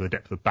didn't have the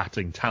depth of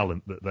batting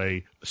talent that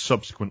they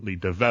subsequently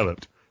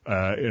developed.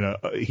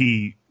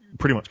 He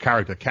pretty much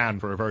carried the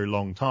can for a very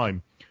long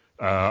time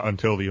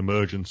until the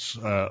emergence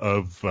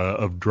of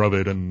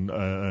Dravid and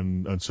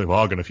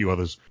Sehwag and a few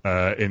others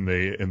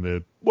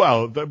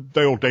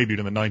they all debuted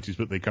in the 90s,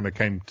 but they kind of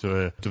came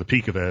to the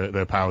peak of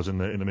their powers in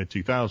the mid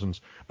 2000s.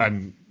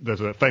 And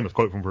there's a famous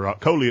quote from Virat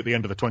Kohli at the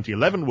end of the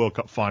 2011 World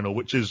Cup final,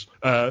 which is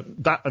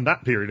that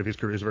period of his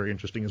career is very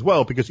interesting as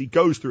well, because he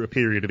goes through a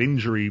period of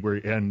injury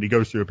and he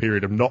goes through a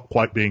period of not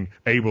quite being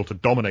able to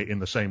dominate in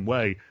the same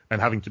way and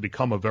having to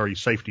become a very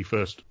safety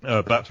first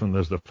batsman.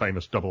 There's the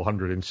famous double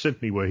 100 in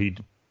Sydney where he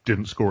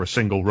didn't score a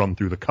single run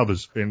through the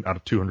covers out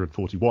of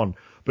 241.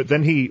 But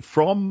then he,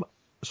 from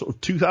sort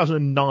of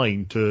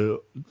 2009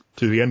 to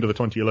the end of the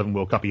 2011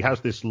 World Cup, he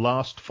has this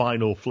last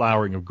final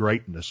flowering of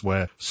greatness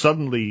where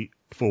suddenly,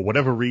 for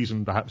whatever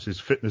reason, perhaps his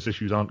fitness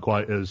issues aren't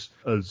quite as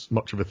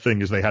much of a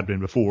thing as they had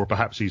been before.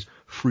 Perhaps he's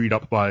freed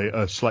up by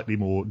a slightly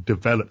more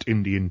developed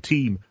Indian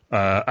team,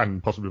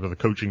 and possibly with the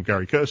coaching of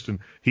Gary Kirsten.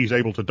 He's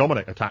able to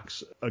dominate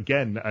attacks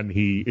again, and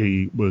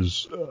he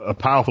was a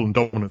powerful and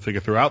dominant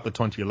figure throughout the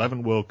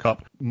 2011 World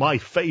Cup. My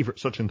favourite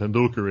Sachin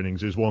Tendulkar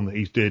innings is one that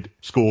he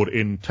scored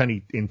in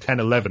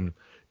 10-11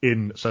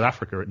 in South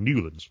Africa at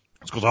Newlands.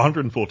 It scores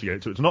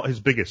 148, so it's not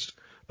his biggest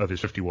of his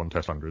 51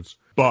 Test 100s,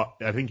 but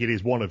I think it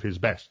is one of his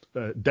best.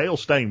 Dale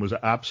Steyn was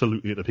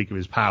absolutely at the peak of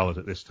his powers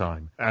at this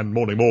time, and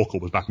Morley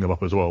Morkel was backing him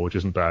up as well, which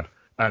isn't bad.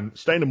 And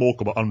Steyn and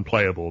Morkel were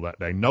unplayable that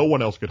day. No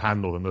one else could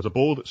handle them. There's a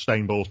ball that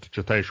Steyn bowls to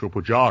Cheteshwar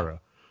Pujara,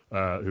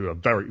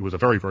 who was a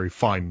very, very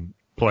fine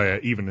player,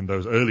 even in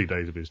those early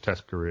days of his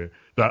Test career,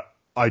 that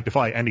I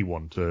defy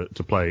anyone to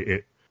play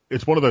it.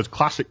 It's one of those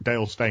classic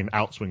Dale Steyn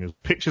outswingers.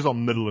 Pitches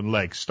on middle and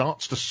leg,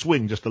 starts to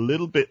swing just a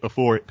little bit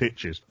before it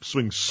pitches,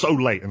 swings so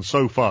late and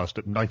so fast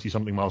at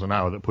 90-something miles an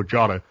hour that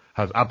Pujara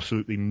has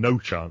absolutely no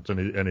chance,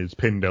 and his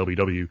pinned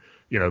LBW,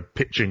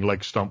 pitching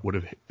leg stump would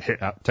have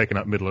taken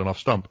out middle and off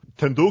stump.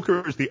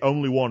 Tendulkar is the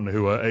only one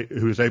who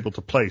is able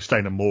to play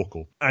Steyn and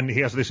Morkel, and he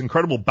has this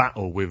incredible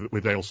battle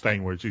with Dale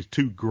Steyn, where it's these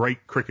two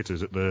great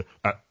cricketers at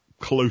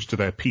close to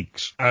their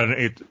peaks,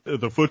 and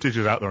the footage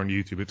is out there on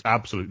YouTube. It's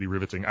absolutely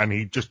riveting, and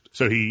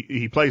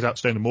he plays out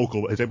Steyn and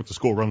Morkel, but is able to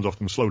score runs off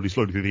them slowly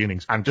through the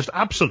innings, and just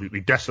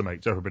absolutely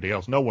decimates everybody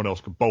else. No one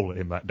else could bowl at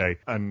him that day,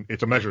 and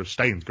it's a measure of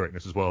Steyn's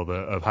greatness as well,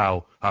 of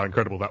how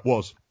incredible that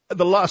was.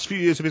 The last few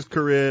years of his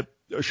career,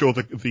 sure,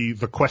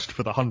 the quest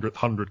for the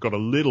 100th 100 got a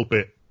little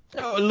bit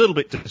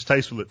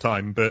distasteful at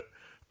time, but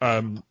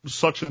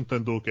Sachin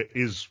Tendulkar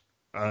is,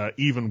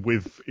 even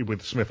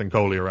with Smith and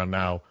Kohli around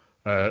now,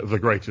 the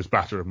greatest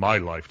batter of my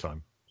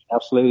lifetime.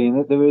 Absolutely.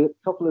 And there were a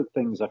couple of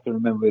things I can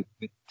remember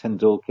with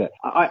Tendulkar.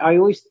 I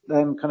always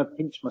kind of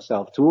pinch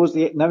myself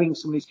knowing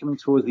somebody's coming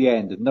towards the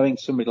end, and knowing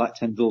somebody like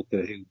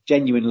Tendulkar, who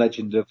genuine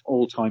legend of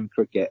all-time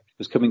cricket,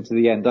 was coming to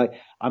the end.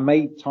 I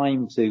made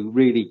time to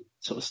really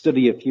sort of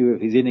study a few of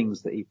his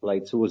innings that he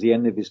played towards the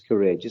end of his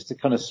career, just to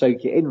kind of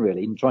soak it in,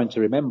 really, and trying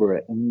to remember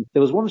it. And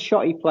there was one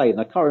shot he played, and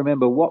I can't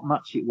remember what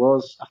match it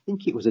was. I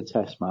think it was a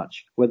Test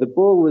match, where the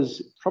ball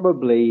was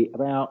probably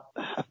about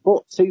a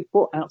foot, 2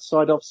 foot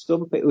outside off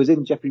stump. It was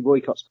in Geoffrey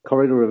Boycott's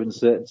corridor of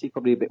uncertainty,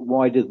 probably a bit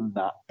wider than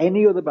that.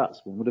 Any other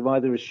batsman would have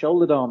either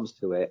shouldered arms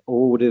to it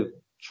or would have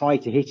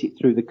tried to hit it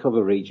through the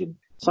cover region.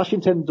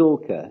 Sachin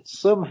Tendulkar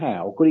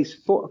somehow got his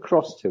foot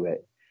across to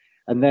it,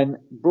 and then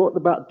brought the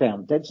bat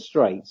down dead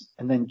straight,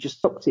 and then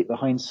just tucked it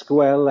behind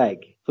square leg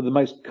for the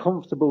most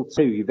comfortable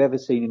two you've ever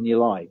seen in your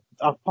life.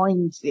 I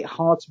find it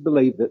hard to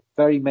believe that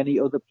very many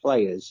other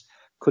players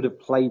could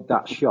have played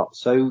that shot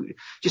so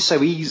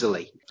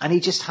easily. And he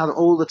just had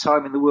all the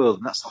time in the world,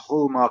 and that's the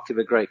hallmark of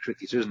a great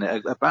cricketer, isn't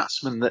it? A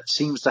batsman that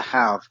seems to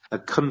have a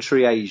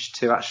country age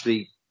to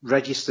actually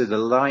register the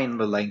line,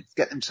 the length,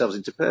 get themselves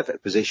into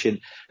perfect position,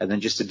 and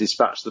then just to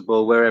dispatch the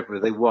ball wherever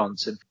they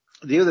want. And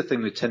the other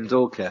thing with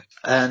Tendulkar,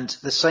 and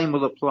the same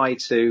will apply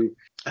to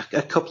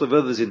a couple of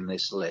others in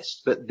this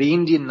list, but the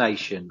Indian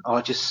nation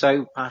are just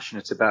so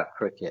passionate about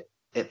cricket.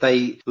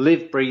 They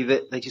live, breathe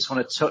it. They just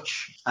want to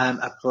touch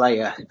a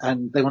player,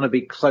 and they want to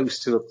be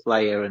close to a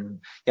player,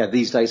 and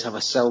these days have a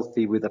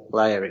selfie with a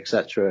player,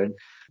 etc. And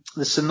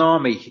the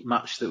tsunami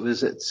match that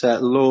was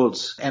at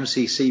Lord's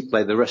MCC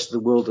play, the rest of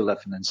the world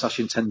 11, and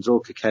Sachin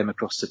Tendulkar came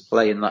across to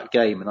play in that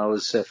game, and I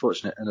was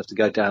fortunate enough to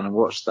go down and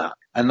watch that.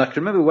 And I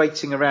can remember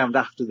waiting around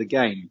after the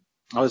game.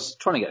 I was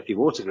trying to get a few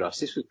autographs.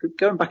 This was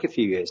going back a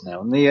few years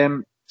now. And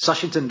the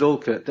Sachin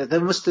Tendulkar,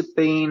 there must have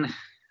been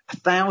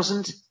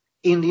 1,000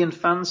 Indian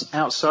fans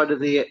outside of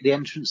the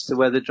entrance to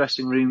where the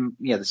dressing room,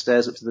 the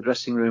stairs up to the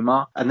dressing room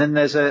are. And then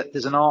there's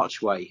an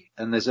archway,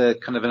 and there's a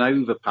kind of an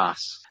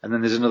overpass, and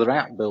then there's another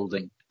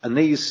outbuilding. And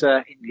these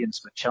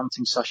Indians were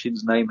chanting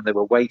Sachin's name, and they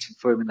were waiting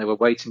for him, and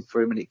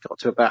it got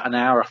to about an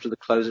hour after the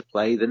close of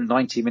play, then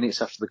 90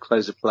 minutes after the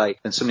close of play,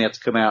 and somebody had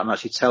to come out and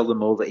actually tell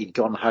them all that he'd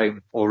gone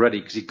home already,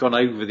 because he'd gone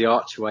over the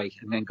archway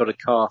and then got a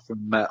car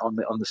from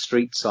on the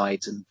street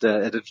side, and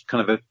had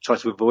kind of tried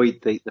to avoid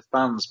the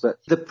fans. But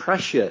the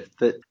pressure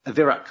that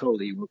Virat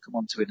Kohli, we'll come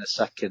on to in a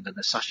second, and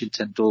the Sachin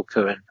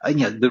Tendulkar,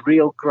 and the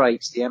real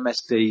greats, the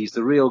MSDs,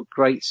 the real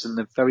greats and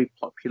the very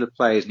popular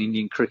players in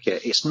Indian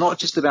cricket, it's not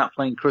just about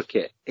playing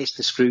cricket. It's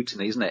the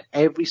scrutiny, isn't it?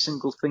 Every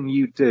single thing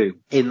you do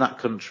in that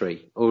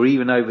country or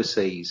even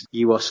overseas,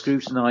 you are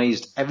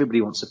scrutinised.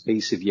 Everybody wants a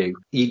piece of you.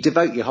 You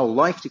devote your whole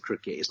life to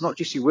cricket. It's not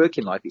just your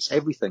working life, it's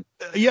everything.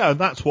 And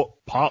that's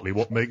partly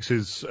what makes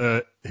his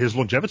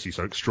longevity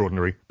so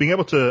extraordinary. Being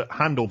able to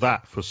handle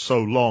that for so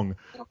long,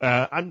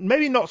 and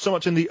maybe not so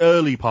much in the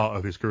early part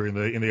of his career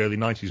in the early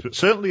 90s, but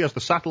certainly as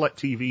the satellite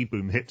TV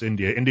boom hits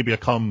India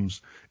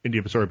becomes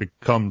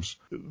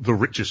the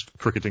richest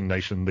cricketing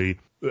nation.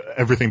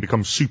 Everything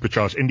becomes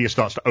supercharged. India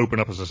starts to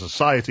open up as a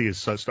society. It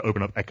starts to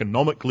open up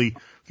economically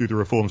through the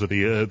reforms of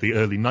the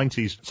early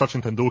 90s.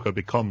 Sachin Tendulkar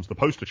becomes the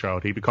poster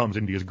child. He becomes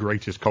India's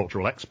greatest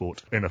cultural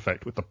export, in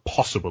effect, with the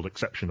possible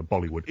exception of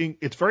Bollywood.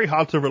 It's very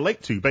hard to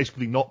relate to,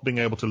 basically not being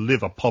able to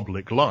live a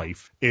public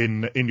life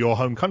in your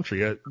home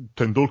country.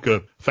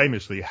 Tendulkar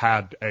famously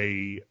had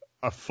a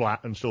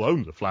flat, and still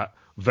owns a flat,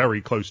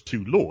 very close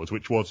to Lord's,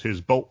 which was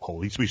his bolt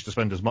hole. He used to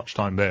spend as much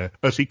time there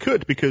as he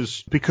could,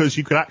 because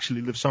you could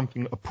actually live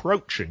something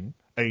approaching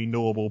a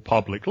normal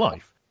public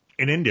life.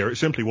 In India, it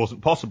simply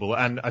wasn't possible,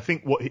 and I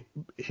think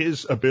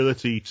his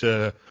ability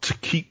to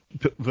keep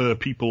the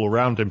people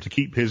around him, to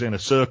keep his inner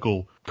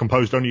circle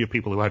composed only of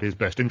people who had his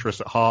best interests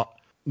at heart,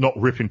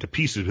 rip into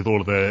pieces with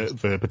all of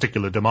the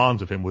particular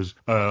demands of him was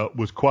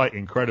quite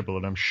incredible.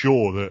 And I'm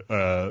sure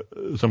that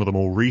some of the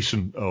more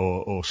recent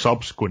or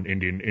subsequent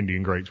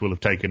Indian greats will have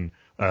taken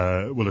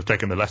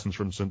the lessons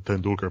from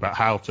Tendulkar about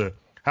how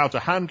to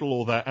handle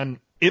all that. And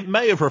it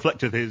may have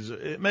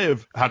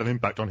had an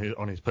impact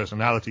on his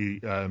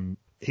personality.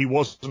 He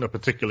wasn't a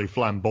particularly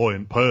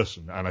flamboyant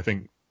person, and I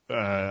think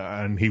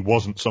and he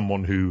wasn't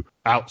someone who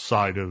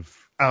outside of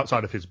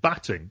his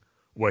batting,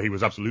 where he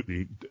was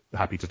absolutely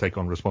happy to take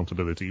on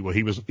responsibility, where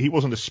he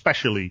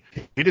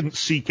didn't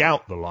seek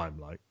out the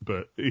limelight,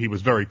 but he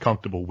was very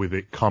comfortable with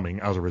it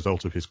coming as a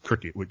result of his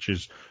cricket, which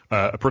is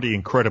a pretty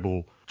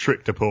incredible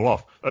trick to pull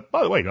off.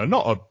 By the way,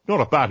 not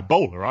a bad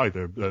bowler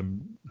either,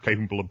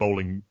 capable of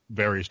bowling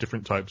various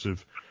different types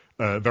of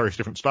various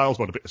different styles,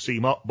 bowled a bit of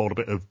seam up, bowled a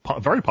bit of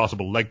very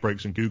passable leg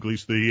breaks and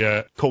googlies.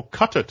 The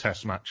Kolkata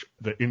Test match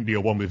that India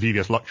won with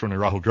VVS Lakshman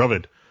and Rahul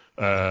Dravid,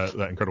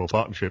 that incredible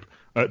partnership.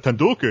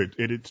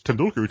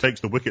 Tendulkar who takes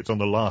the wickets on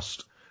the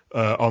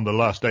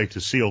last day to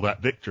seal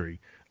that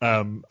victory.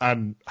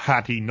 And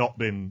had he not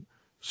been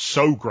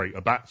so great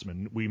a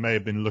batsman, we may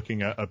have been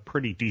looking at a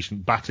pretty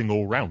decent batting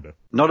all-rounder.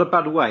 Not a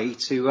bad way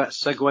to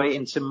segue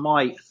into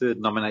my third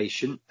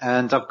nomination.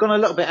 And I've gone a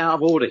little bit out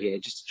of order here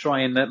just to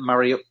try and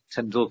marry up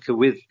Tendulkar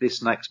with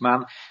this next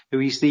man, who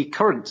is the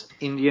current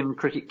Indian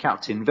cricket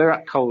captain,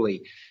 Virat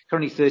Kohli.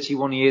 Currently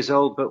 31 years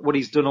old, but what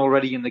he's done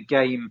already in the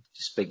game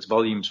just speaks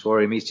volumes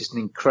for him. He's just an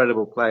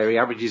incredible player. He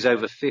averages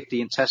over 50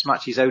 in test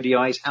matches,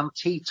 ODIs and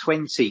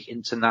T20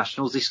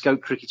 internationals. This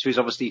GOAT cricketer is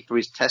obviously for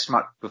his test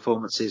match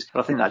performances,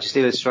 but I think that just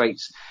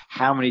illustrates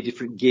how many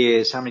different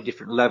gears, how many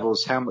different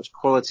levels, how much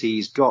quality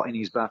he's got in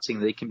his batting,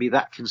 that he can be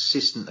that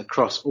consistent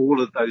across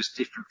all of those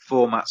different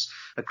formats,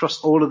 across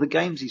all of the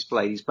games he's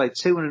played. He's played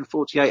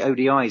 248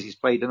 ODIs. He's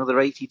played another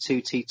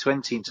 82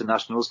 T20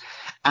 internationals,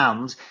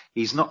 and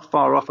he's not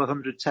far off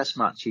 100 test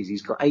matches.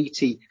 He's got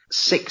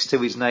 86 to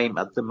his name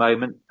at the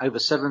moment, over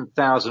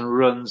 7,000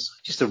 runs,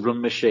 just a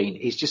run machine.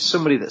 He's just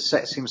somebody that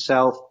sets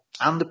himself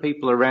and the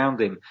people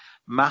around him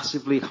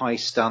massively high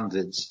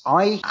standards.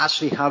 I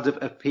actually had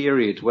a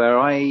period where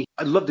I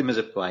loved him as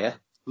a player,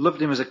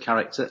 loved him as a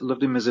character,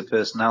 loved him as a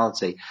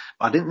personality.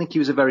 But I didn't think he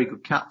was a very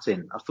good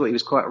captain. I thought he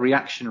was quite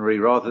reactionary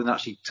rather than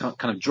actually kind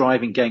of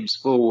driving games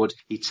forward.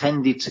 He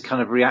tended to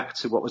kind of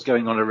react to what was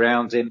going on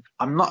around him.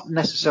 I'm not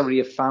necessarily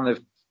a fan of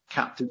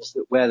captains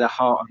that wear their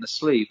heart on the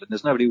sleeve, and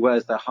there's nobody who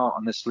wears their heart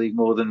on the sleeve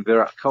more than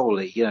Virat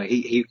Kohli. You know,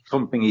 he's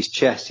pumping his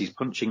chest, he's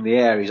punching the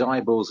air, his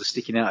eyeballs are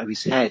sticking out of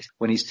his head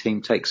when his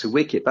team takes a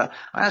wicket. But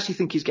I actually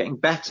think he's getting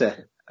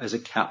better as a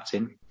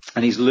captain,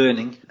 and he's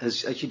learning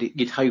as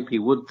you'd hope he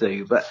would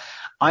do. But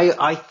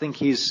I think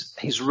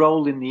his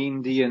role in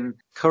the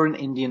current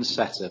Indian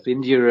setup,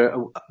 India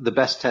are the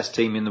best test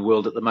team in the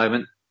world at the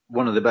moment,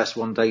 one of the best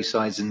one-day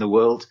sides in the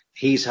world.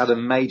 He's had a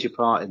major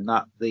part in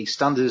that. The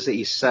standards that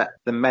he's set,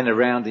 the men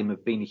around him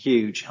have been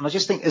huge. And I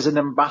just think as an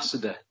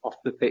ambassador off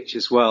the pitch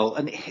as well,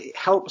 and it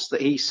helps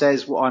that he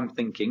says what I'm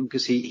thinking,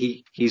 because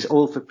he's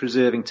all for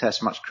preserving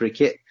test match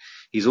cricket.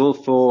 He's all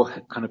for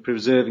kind of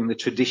preserving the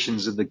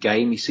traditions of the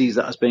game. He sees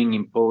that as being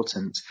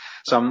important.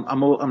 So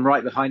I'm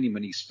right behind him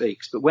when he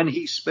speaks. But when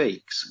he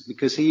speaks,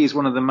 because he is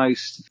one of the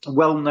most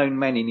well-known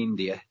men in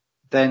India,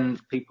 then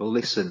people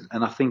listen.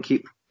 And I think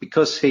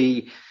because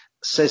he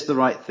says the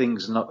right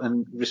things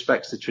and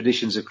respects the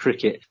traditions of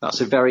cricket,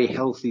 that's a very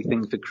healthy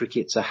thing for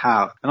cricket to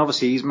have. And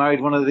obviously he's married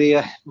one of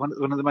the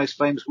most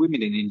famous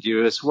women in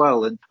India as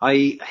well. And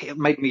it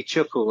made me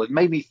chuckle and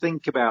made me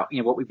think about,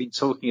 what we've been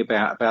talking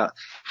about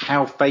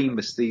how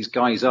famous these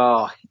guys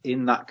are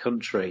in that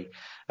country.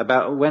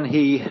 About when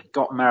he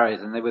got married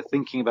and they were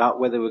thinking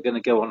about whether they were going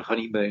to go on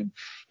honeymoon.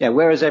 Yeah,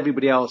 whereas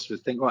everybody else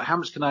would think, right, how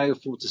much can I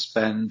afford to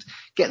spend?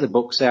 Get the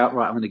books out,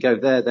 right, I'm going to go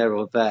there,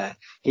 or there.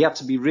 He had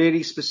to be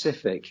really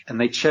specific, and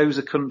they chose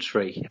a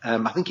country. I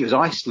think it was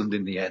Iceland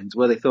in the end,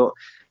 where they thought,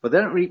 well, they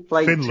don't really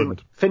play...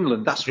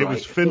 Finland, that's right. It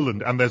was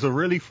Finland, and there's a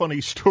really funny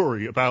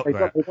story about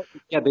that.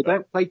 They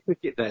don't play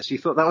cricket there, so you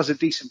thought that was a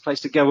decent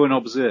place to go and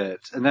observe.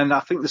 And then I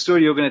think the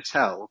story you're going to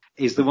tell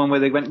is the one where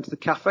they went into the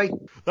cafe.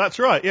 That's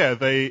right, yeah.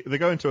 They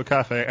go into a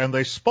cafe and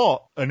they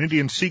spot an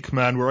Indian Sikh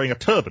man wearing a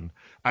turban,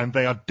 and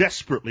they are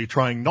desperately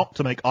trying not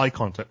to make eye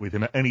contact with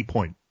him at any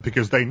point,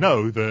 because they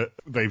know that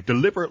they've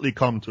deliberately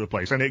come to a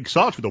place. And it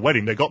starts with a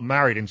wedding. They got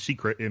married in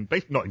secret,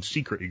 not in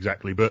secret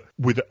exactly, but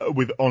with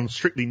on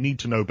strictly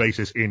need-to-know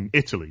basis in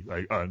Italy,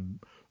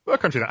 a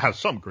country that has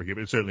some cricket,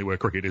 but certainly where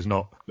cricket is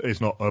not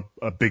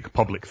a big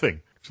public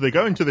thing. So they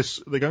go into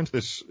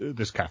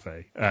this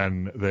cafe,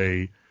 and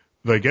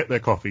they get their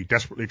coffee,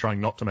 desperately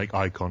trying not to make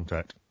eye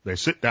contact. They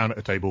sit down at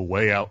a table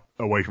way out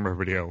away from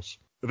everybody else.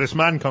 This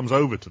man comes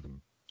over to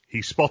them.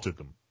 He spotted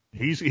them.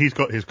 He's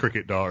got his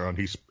cricket data on.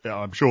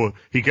 I'm sure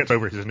he gets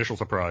over his initial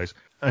surprise,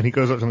 and he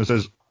goes up to them and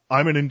says,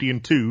 "I'm an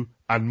Indian too,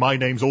 and my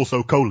name's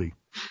also Kohli."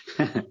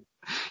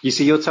 You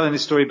see, you're telling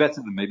this story better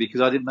than me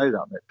because I didn't know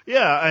that bit.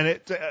 Yeah, and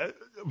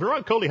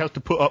Virat Kohli has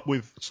to put up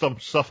with some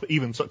stuff that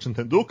even Sachin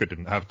Tendulkar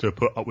didn't have to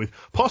put up with,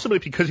 possibly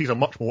because he's a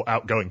much more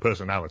outgoing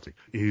personality.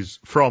 He's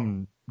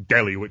from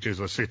Delhi, which is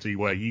a city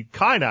where you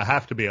kind of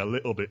have to be a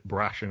little bit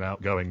brash and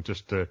outgoing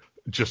just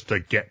to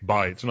get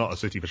by. It's not a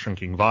city for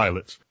shrinking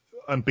violets.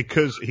 And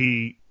because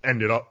he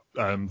ended up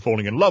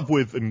falling in love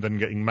with and then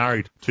getting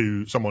married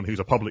to someone who's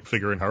a public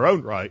figure in her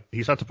own right,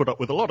 he's had to put up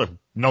with a lot of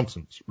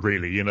nonsense,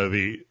 really.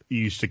 He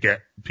used to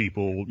get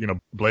people,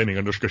 blaming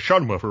Anushka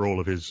Sharma for all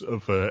of his,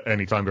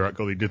 any time Virat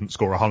Kohli didn't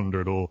score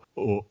 100 or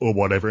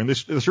whatever. And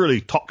this really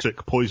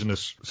toxic,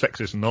 poisonous,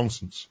 sexist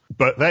nonsense.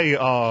 But they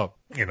are,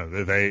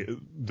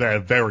 they're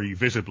very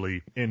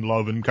visibly in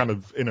love and kind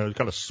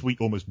of sweet,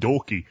 almost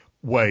dorky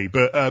way,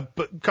 but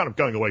kind of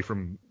going away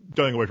from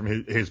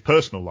his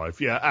personal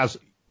life. Yeah, as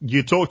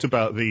you talked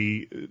about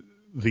the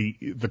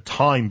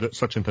time that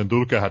Sachin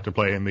Tendulkar had to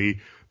play and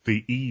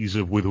the ease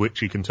with which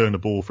he can turn the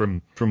ball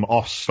from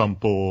off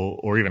stump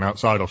or even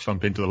outside off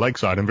stump into the leg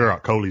side, and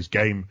Virat Kohli's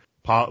game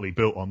partly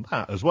built on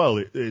that as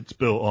well. It's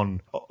built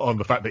on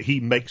the fact that he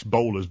makes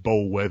bowlers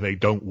bowl where they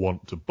don't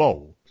want to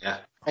bowl. Yeah.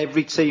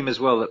 Every team as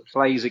well that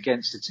plays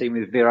against a team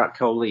with Virat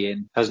Kohli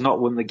in has not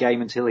won the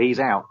game until he's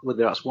out,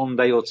 whether that's one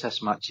day or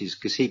test matches,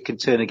 because he can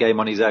turn a game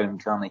on his own,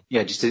 can't he?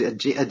 Yeah, just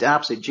an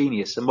absolute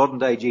genius, a modern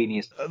day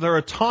genius. There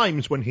are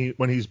times when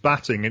he's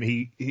batting and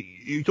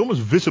he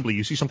almost visibly,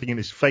 you see something in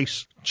his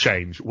face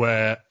change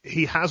where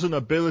he has an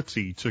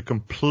ability to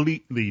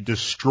completely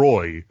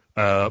destroy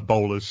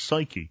bowler's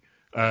psyche.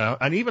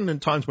 And even in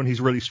times when he's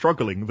really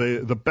struggling,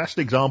 the best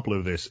example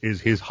of this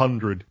is his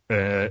 100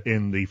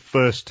 in the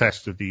first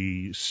test of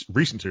the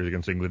recent series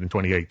against England in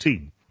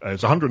 2018.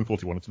 It's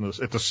 141.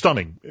 It's a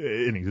stunning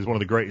innings. It's one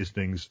of the greatest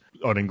innings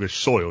on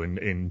English soil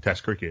in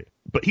Test cricket.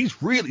 But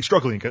he's really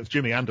struggling against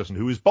Jimmy Anderson,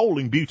 who is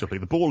bowling beautifully.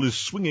 The ball is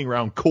swinging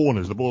around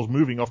corners. The ball's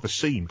moving off the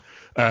seam.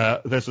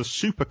 There's a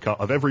supercut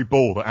of every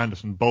ball that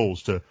Anderson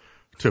bowls to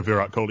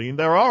Virat Kohli, and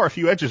there are a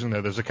few edges in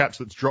there. There's a catch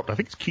that's dropped. I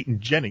think it's Keaton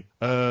Jennings.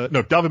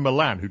 David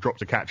Milan, who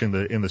dropped a catch in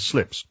the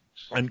slips.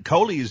 And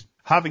Kohli is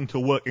having to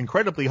work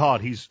incredibly hard.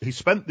 He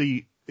spent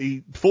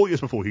 4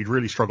 years before he'd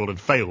really struggled and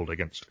failed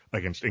against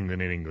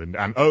England in England,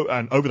 and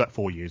over that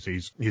 4 years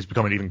he's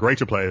become an even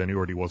greater player than he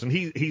already was, and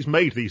he's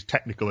made these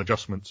technical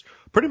adjustments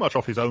pretty much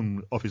off his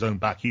own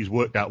back. He's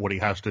worked out what he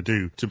has to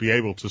do to be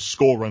able to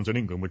score runs in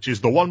England, which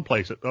is the one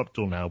place up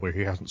till now where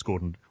he hasn't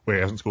scored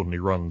any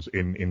runs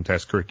in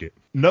Test cricket.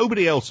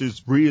 Nobody else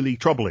is really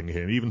troubling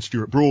him, even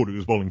Stuart Broad, who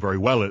was bowling very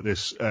well at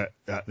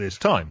this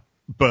time.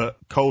 But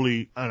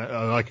Kohli, and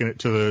I liken it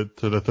to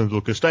the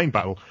Tendulkar-Steyn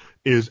battle,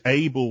 is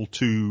able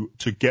to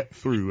get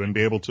through and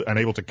able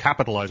to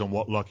capitalize on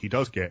what luck he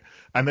does get.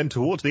 And then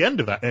towards the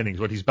end of that innings,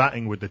 when he's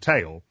batting with the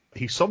tail,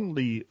 he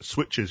suddenly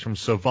switches from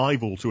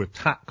survival to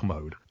attack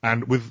mode.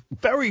 And with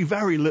very,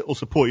 very little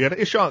support, you had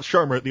Ishant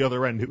Sharma at the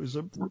other end, who was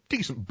a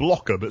decent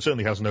blocker, but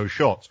certainly has no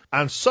shots.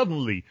 And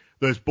suddenly,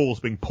 there's balls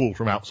being pulled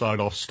from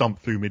outside off stump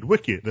through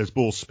mid-wicket. There's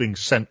balls being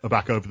sent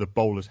back over the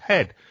bowler's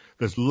head.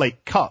 There's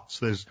late cuts.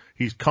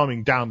 He's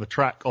coming down the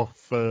track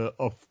off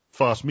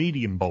fast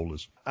medium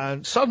bowlers,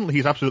 and suddenly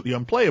he's absolutely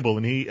unplayable.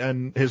 And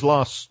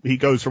he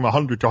goes from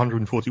 100 to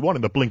 141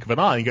 in the blink of an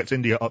eye and gets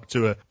India up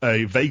to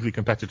a vaguely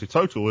competitive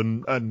total.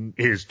 And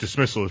his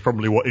dismissal is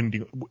probably what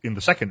India in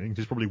the second innings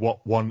is probably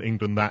what won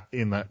England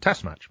in that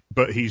Test match.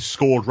 But he's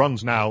scored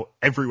runs now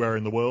everywhere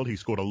in the world. He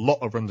scored a lot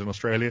of runs in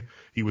Australia.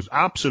 He was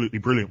absolutely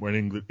brilliant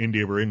when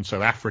India were in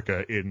South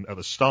Africa at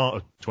the start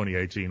of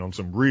 2018 on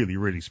some really,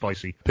 really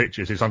spicy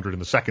pitches. His 100 in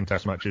the second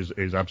Test match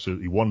is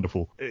absolutely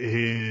wonderful.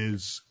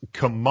 His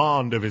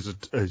command of his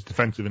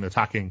defensive and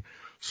attacking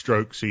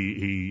strokes,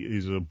 he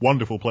is a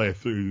wonderful player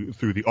through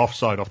the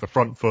offside off the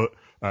front foot.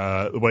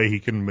 The way he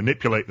can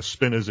manipulate the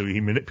spinners,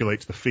 he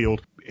manipulates the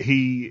field.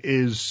 He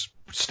is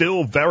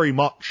still very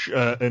much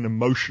an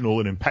emotional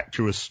and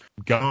impetuous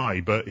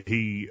guy, but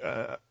he's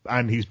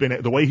been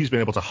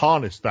able to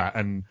harness that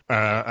and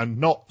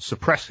not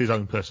suppress his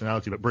own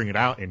personality, but bring it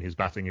out in his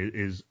batting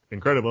is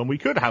incredible. And we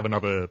could have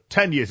another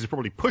 10 years. Is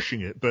probably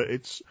pushing it,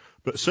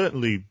 but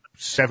certainly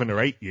 7 or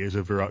 8 years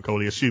of Virat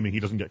Kohli, assuming he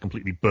doesn't get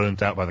completely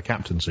burnt out by the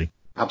captaincy.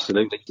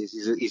 Absolutely,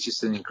 he's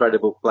just an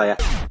incredible player.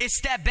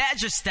 It's that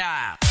Badger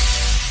style.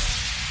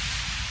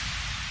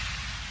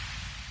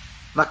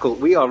 Nakul,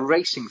 we are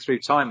racing through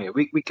time here.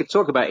 We could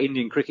talk about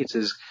Indian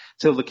cricketers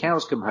till the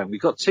cows come home. We've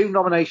got 2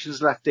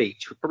 nominations left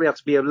each. We'll probably have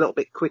to be a little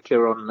bit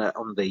quicker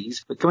on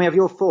these. But can we have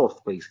your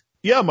 4th, please?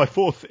 Yeah, my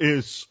 4th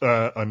is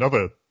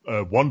another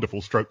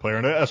wonderful stroke player,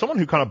 and someone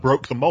who kind of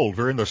broke the mould,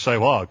 Virender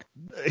Sehwag.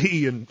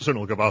 He and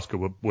Sunil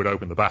Gavaskar would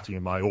open the batting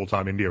in my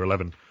all-time India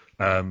 11,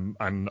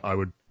 and I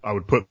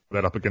would put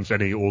that up against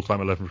any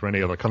all-time 11 from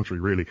any other country,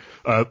 really.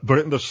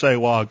 Virender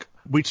Sehwag,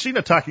 we'd seen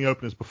attacking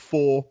openers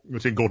before.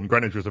 We'd seen Gordon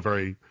Greenidge was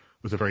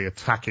a very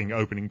attacking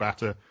opening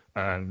batter,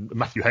 and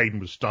Matthew Hayden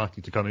was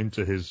starting to come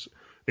into his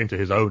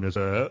own as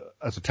a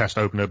Test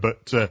opener.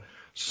 But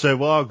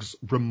Sehwag's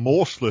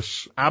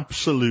remorseless,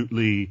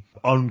 absolutely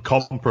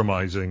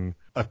uncompromising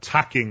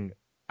attacking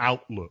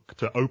outlook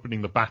to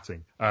opening the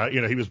batting.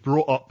 He was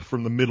brought up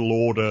from the middle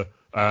order,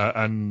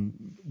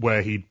 and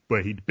where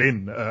he'd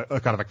been a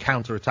kind of a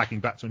counter-attacking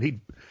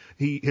batsman.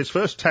 His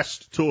first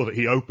Test tour that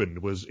he opened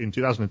was in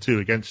 2002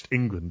 against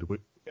England,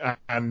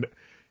 and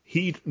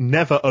he'd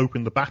never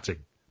opened the batting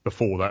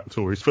before that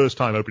tour. His first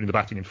time opening the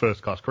batting in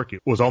first-class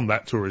cricket was on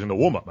that tour as in a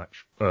warm-up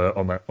match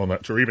on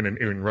that tour. Even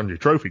in Ranji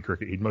Trophy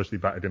cricket, he'd mostly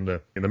batted in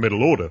the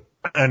middle order,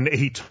 and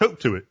he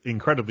took to it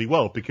incredibly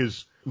well,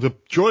 because the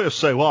joy of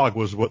Sehwag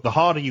was the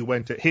harder you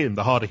went at him,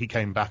 the harder he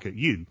came back at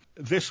you.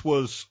 This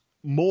was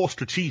more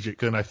strategic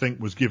than I think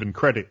he was given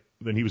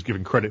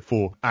credit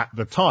for at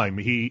the time.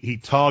 He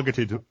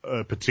targeted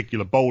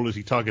particular bowlers,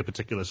 he targeted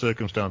particular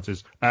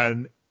circumstances,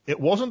 and it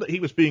wasn't that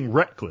he was being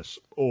reckless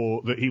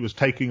or that he was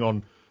taking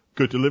on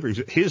good deliveries.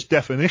 His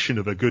definition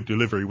of a good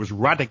delivery was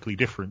radically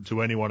different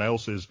to anyone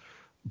else's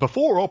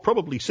before or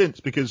probably since,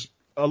 because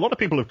a lot of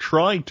people have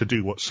tried to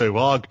do what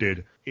Sehwag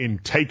did in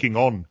taking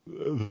on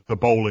the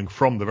bowling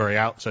from the very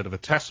outset of a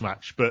Test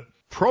match, but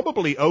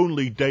probably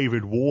only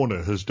David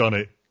Warner has done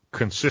it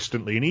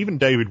consistently, and even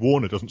David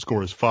Warner doesn't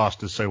score as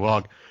fast as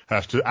Sehwag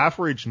has. To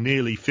average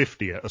nearly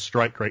 50 at a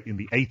strike rate in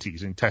the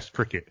 80s in Test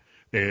cricket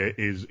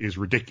is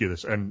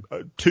ridiculous, and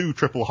 2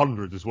 triple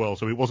hundreds as well.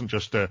 So it wasn't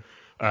just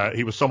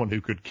he was someone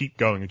who could keep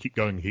going and keep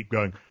going and keep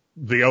going.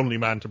 The only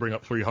man to bring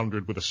up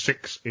 300 with a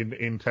 6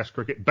 in Test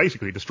cricket,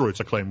 basically destroyed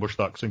Sakleen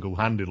Mushtaq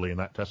single-handedly in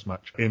that Test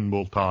match in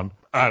Multan,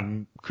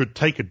 and could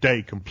take a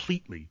day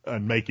completely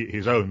and make it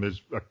his own.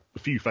 There's a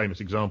few famous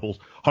examples.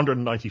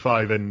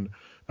 195 in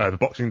the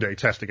Boxing Day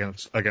Test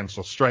against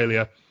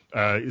Australia.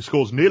 He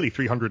scores nearly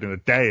 300 in a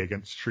day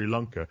against Sri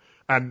Lanka.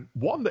 And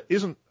one that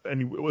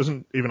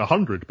wasn't even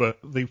 100, but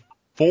the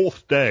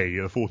fourth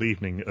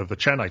evening of the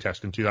Chennai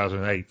Test in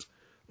 2008,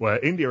 where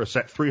India are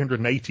set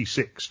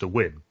 386 to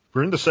win.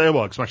 Virender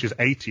Sehwag smashes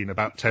 80 in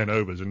about 10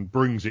 overs and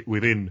brings it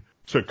within,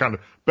 so kind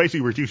of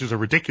basically reduces a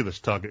ridiculous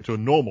target to a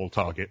normal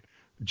target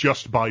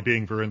just by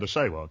being Virender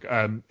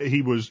Sehwag.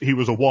 He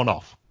was a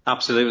one-off.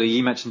 Absolutely.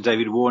 You mentioned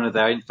David Warner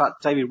there. In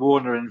fact, David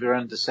Warner and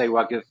Virender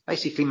Sehwag have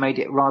basically made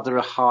it rather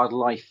a hard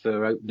life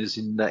for openers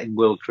in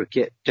world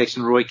cricket.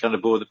 Jason Roy kind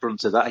of bore the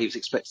brunt of that. He was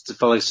expected to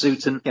follow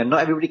suit, and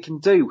not everybody can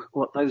do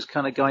what those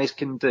kind of guys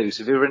can do.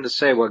 So Virender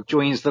Sehwag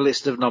joins the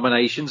list of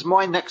nominations.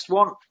 My next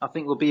one, I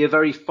think, will be a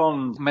very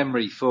fond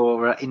memory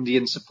for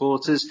Indian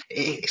supporters.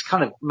 It's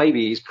kind of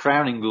maybe his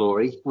crowning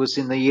glory was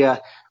in the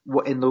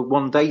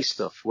one-day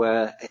stuff,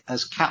 where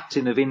as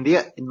captain of India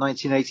in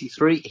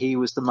 1983, he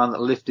was the man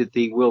that lifted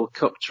the World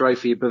Cup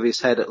trophy above his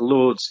head at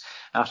Lord's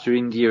after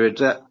India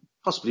had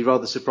possibly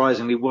rather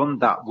surprisingly won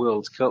that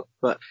World Cup.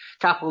 But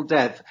Kapil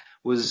Dev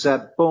was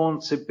born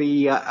to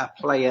be a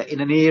player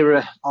in an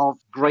era of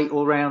great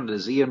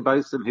all-rounders. Ian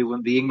Botham, who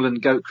won the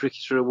England GOAT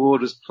Cricketer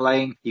Award, was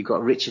playing. You've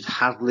got Richard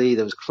Hadley.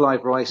 There was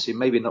Clive Rice, who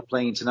maybe not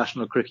playing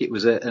international cricket,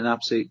 was an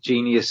absolute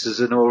genius as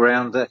an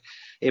all-rounder.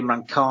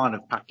 Imran Khan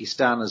of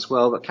Pakistan as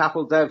well. But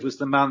Kapil Dev was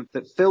the man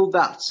that filled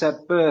that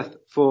berth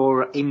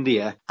for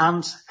India.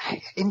 And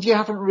India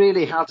haven't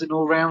really had an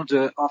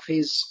all-rounder of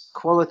his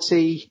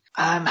quality.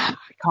 I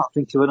can't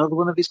think of another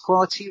one of his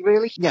quality,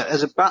 really. Yeah,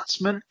 as a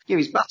batsman,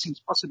 his batting's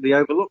possibly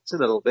overlooked a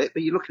little bit,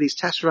 but you look at his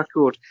Test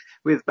record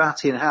with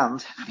bat in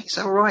hand, it's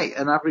all right.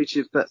 An average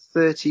of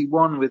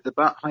 31 with the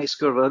bat, high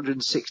score of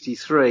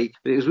 163.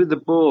 But it was with the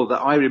ball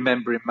that I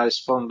remember him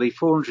most fondly.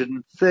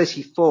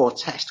 434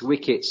 Test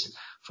wickets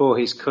for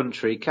his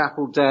country.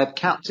 Kapil Dev,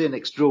 captain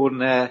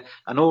extraordinaire,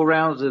 an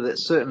all-rounder that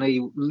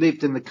certainly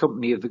lived in the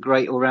company of the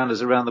great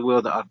all-rounders around the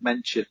world that I've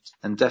mentioned,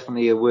 and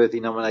definitely a worthy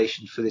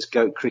nomination for this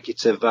GOAT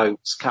cricketer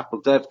votes.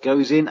 Kapil Dev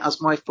goes in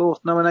as my 4th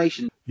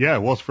nomination. Yeah,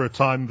 was for a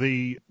time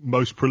the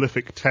most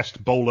prolific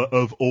Test bowler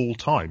of all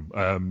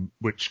time,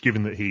 which,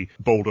 given that he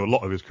bowled a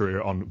lot of his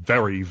career on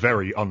very,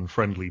 very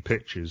unfriendly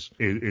pitches,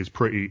 is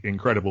pretty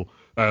incredible.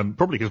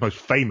 Probably his most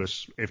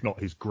famous, if not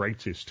his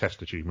greatest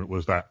Test achievement,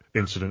 was that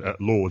incident at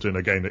Lord's in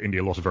a game that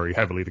India lost very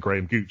heavily, the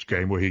Graham Gooch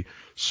game, where he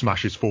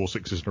smashes 4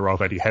 sixes in a row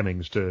of Eddie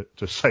Hemmings to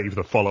save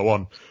the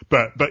follow-on.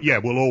 But yeah,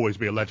 will always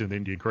be a legend in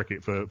Indian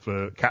cricket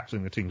for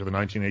captaining the team to the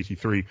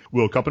 1983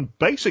 World Cup and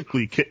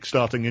basically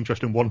kick-starting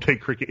interest in one-day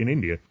cricket in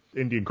India.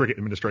 Indian cricket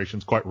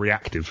administration's quite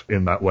reactive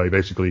in that way.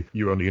 Basically,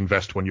 you only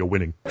invest when you're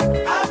winning.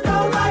 I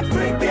don't like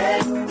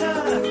cricket.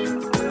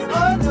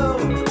 Oh no.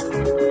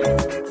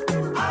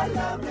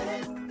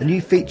 The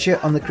new feature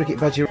on the Cricket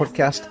Badger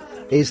podcast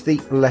is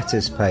the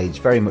letters page,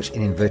 very much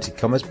in inverted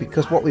commas,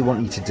 because what we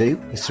want you to do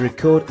is to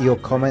record your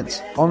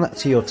comments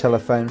onto your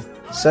telephone,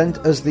 send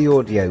us the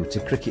audio to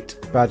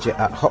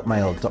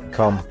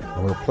cricketbadger@hotmail.com,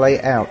 and we'll play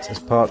it out as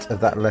part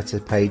of that letter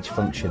page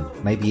function.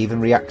 Maybe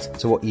even react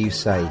to what you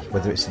say,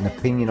 whether it's an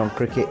opinion on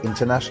cricket,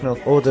 international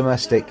or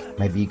domestic.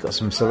 Maybe you've got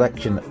some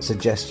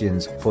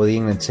suggestions for the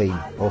England team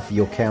or for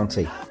your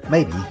county.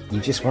 Maybe you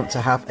just want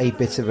to have a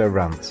bit of a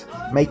rant.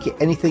 Make it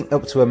anything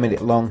up to a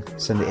minute long,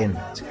 send it in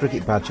to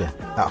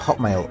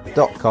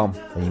cricketbadger@hotmail.com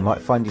and you might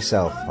find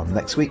yourself on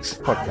next week's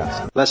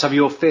podcast. Let's have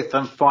your fifth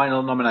and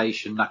final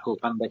nomination, Nakul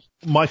Pande.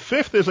 My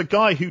fifth is a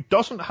guy who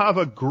doesn't have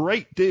a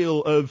great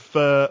deal of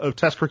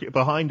Test cricket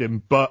behind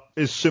him, but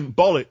is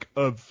symbolic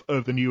of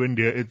the new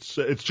India. It's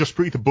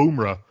Jasprit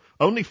Bumrah.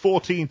 Only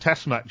 14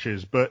 Test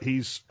matches, but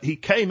he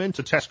came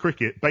into Test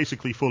cricket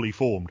basically fully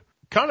formed.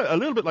 Kind of a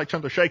little bit like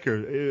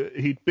Chandrasekhar.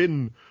 He'd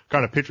been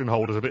kind of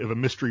pigeonholed as a bit of a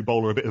mystery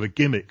bowler, a bit of a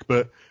gimmick,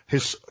 but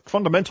his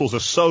fundamentals are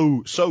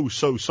so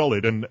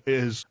solid, and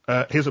his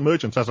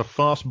emergence as a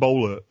fast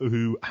bowler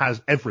who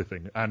has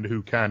everything and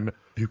who can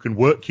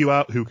work you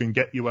out, who can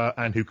get you out,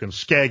 and who can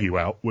scare you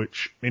out,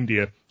 which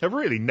India have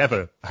really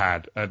never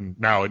had, and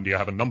now India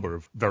have a number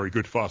of very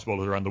good fast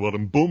bowlers around the world,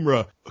 and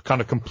Bumrah kind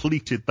of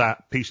completed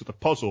that piece of the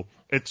puzzle.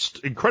 It's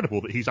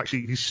incredible that he's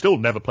still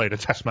never played a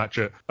Test match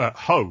at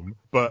home,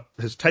 but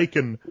has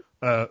taken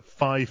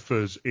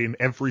fifers in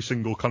every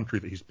single country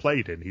that he's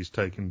played in. He's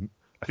taken,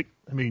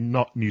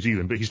 not New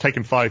Zealand, but he's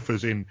taken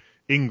fifers in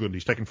England,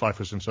 he's taken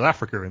fifers in South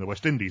Africa, in the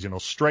West Indies, in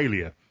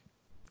Australia,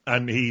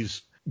 and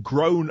he's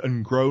grown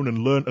and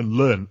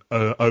learned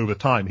over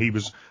time. He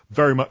was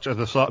very much at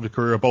the start of his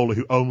career a bowler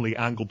who only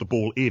angled the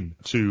ball in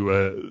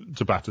to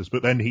batters,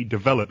 but then he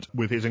developed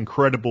with his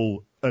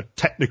incredible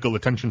technical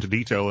attention to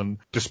detail, and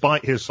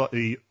despite his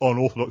slightly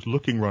unorthodox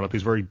looking run-up,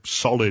 his very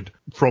solid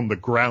from the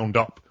ground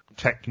up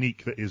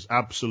technique that is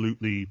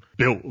absolutely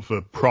built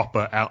for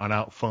proper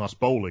out-and-out fast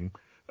bowling,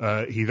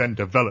 he then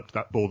developed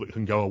that ball that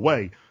can go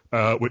away,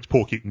 which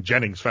Paul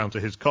Keaton-Jennings found to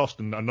his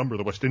cost, and a number of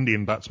the West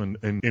Indian batsmen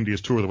in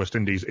India's tour of the West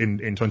Indies in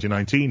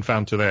 2019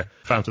 found to their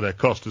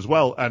cost as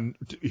well. And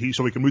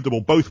so he can move the ball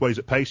both ways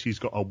at pace. He's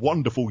got a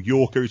wonderful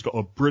Yorker. He's got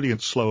a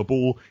brilliant slower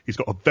ball. He's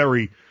got a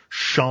very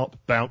sharp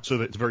bouncer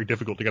that's very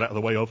difficult to get out of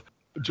the way of.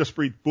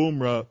 Jasprit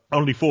Bumrah,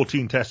 only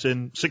 14 tests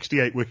in,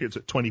 68 wickets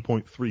at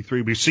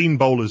 20.33. We've seen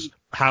bowlers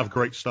have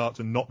great starts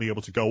and not be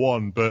able to go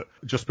on, but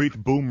Jasprit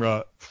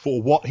Bumrah,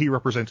 for what he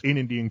represents in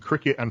Indian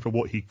cricket and for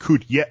what he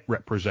could yet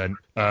represent,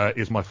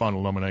 is my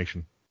final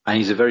nomination. And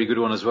he's a very good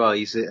one as well.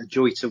 He's a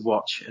joy to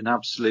watch, an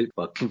absolute,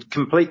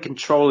 complete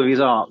control of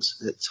his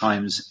arts at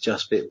times,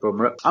 Jasprit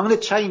Bumrah. I'm going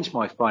to change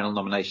my final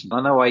nomination.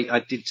 I know I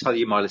did tell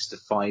you my list of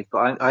 5,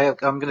 but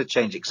I'm going to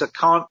change it because I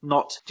can't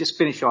not just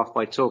finish off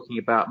by talking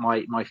about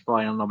my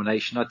final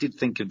nomination. I did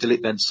think of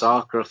Dilip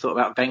Vengsarkar. I thought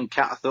about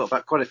Venkat. I thought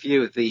about quite a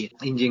few of the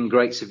Indian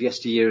greats of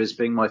yesteryear as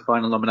being my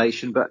final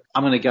nomination, but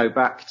I'm going to go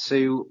back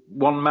to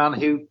one man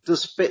who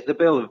does fit the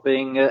bill of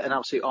being an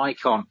absolute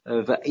icon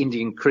of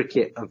Indian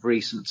cricket of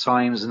recent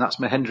times, and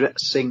that's Mahendra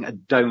Singh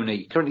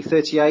Dhoni. Currently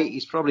 38,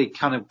 he's probably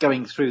kind of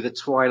going through the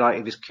twilight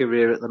of his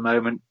career at the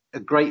moment.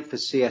 A great for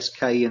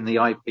CSK in the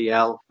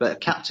IPL, but a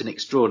captain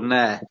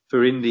extraordinaire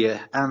for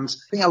India. And I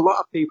think a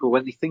lot of people,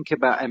 when they think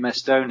about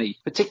MS Dhoni,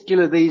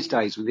 particularly these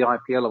days with the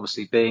IPL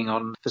obviously being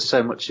on for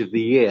so much of the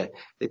year,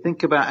 they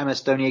think about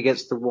MS Dhoni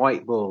against the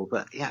white ball.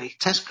 But yeah,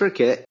 Test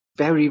cricket,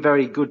 very,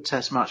 very good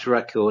Test match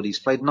record. He's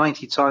played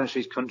 90 times for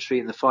his country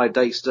in the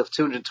 5-day stuff.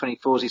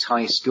 224 is his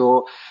highest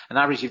score. An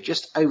average of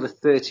just over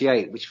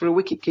 38, which for a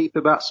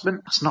wicket-keeper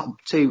batsman, that's not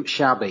too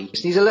shabby.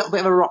 He's a little bit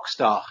of a rock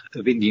star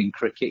of Indian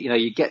cricket. You know,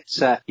 you get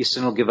your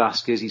Sunil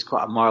Gavaskar, he's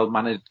quite a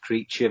mild-mannered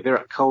creature.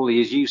 Virat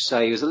Kohli, as you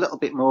say, was a little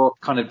bit more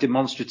kind of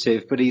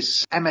demonstrative, but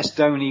MS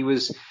Dhoni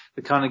was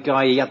the kind of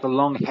guy, he had the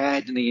long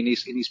hair, didn't he, in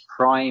his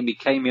prime. He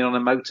came in on a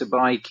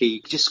motorbike.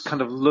 He just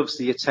kind of loves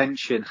the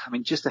attention. I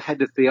mean, just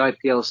ahead of the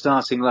IPL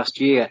starting last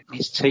year,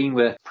 his team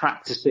were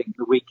practicing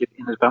the week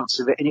in advance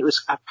of it, and it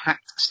was a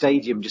packed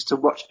stadium just to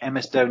watch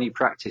MS Dhoni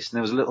practice. And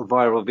there was a little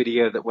viral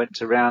video that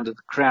went around of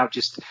the crowd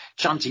just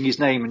chanting his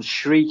name and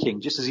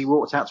shrieking just as he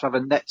walked out to have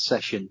a net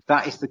session.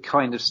 That is the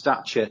kind of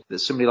stature that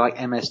somebody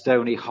like MS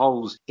Dhoni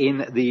holds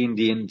in the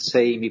Indian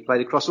team. He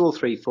played across all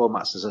 3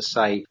 formats, as I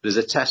say, but as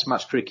a Test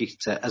match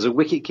cricketer, as a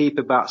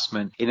wicket-keeper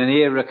batsman in an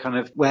era kind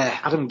of where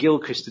Adam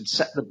Gilchrist had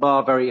set the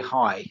bar very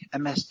high.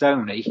 MS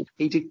Dhoni,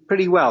 he did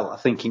pretty well, I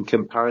think, in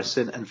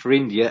comparison, and for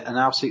India, an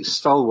absolute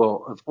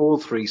stalwart of all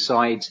 3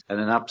 sides and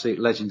an absolute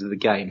legend of the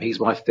game. He's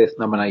my 5th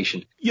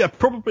nomination. Yeah,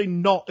 probably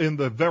not in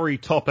the very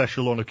top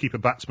echelon of keeper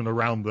batsmen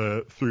around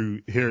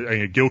through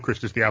here.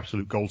 Gilchrist is the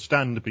absolute gold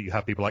standard, but you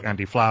have people like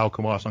Andy Flower,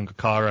 Kumar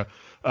Sangakkara,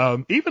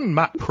 even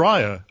Matt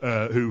Pryor,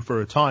 who for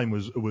a time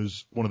was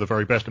one of the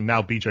very best, and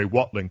now BJ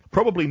Watling.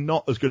 Probably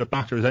not as good a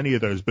batter as any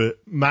of those, but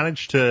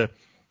managed to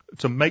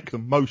make the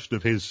most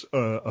of his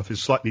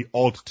slightly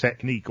odd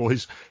technique, or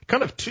his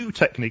kind of 2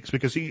 techniques,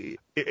 because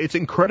it's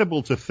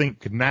incredible to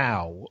think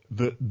now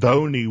that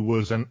Dhoni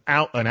was an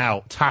out and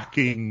out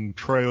attacking,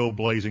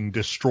 trailblazing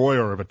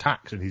destroyer of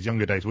attacks in his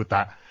younger days with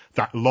that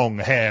that long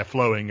hair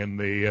flowing and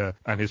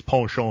his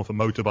penchant for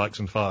motorbikes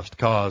and fast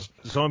cars.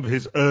 Some of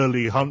his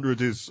early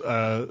hundreds is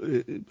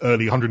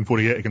early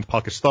 148 against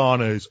Pakistan,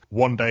 his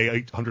one day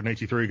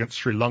 183 against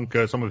Sri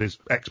Lanka. Some of his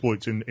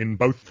exploits in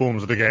both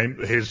forms of the game.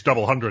 His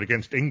double 100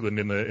 against England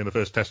in the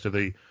first test of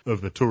the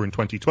tour in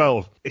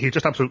 2012. He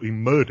just absolutely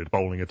murdered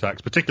bowling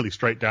attacks, particularly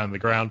straight down the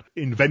ground.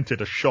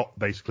 Invented a shot,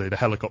 basically the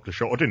helicopter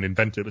shot, or didn't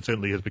invent it, but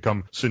certainly has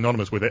become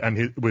synonymous with it,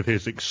 and with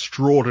his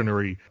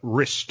extraordinary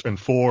wrist and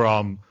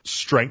forearm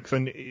strength.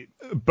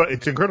 But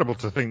it's incredible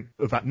to think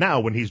of that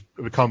now, when he's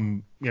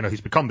become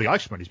the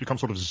Iceman. He's become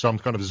sort of some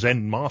kind of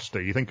Zen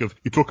master. You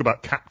talk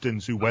about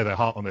captains who wear their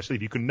heart on their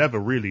sleeve. You can never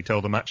really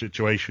tell the match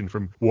situation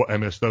from what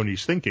MS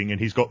Dhoni's thinking, and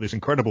he's got this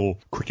incredible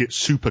cricket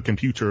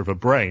supercomputer of a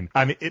brain.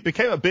 And it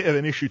became a bit of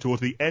an issue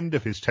towards the end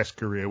of his test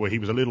career, where he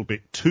was a little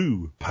bit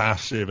too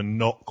passive and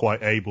not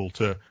quite able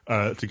to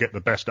get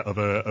the best out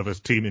of his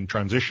team in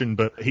transition.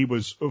 But he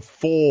was,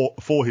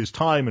 for his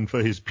time and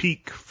for his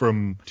peak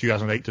from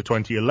 2008 to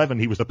 2011,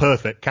 he was the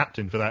perfect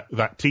captain for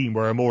that team,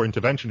 where a more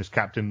interventionist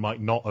captain might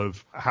not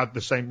have had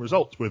the same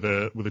results with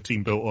a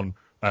team built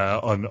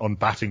on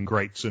batting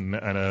greats and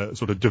a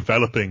sort of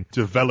developing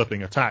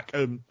attack.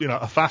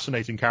 A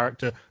fascinating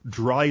character,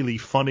 dryly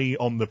funny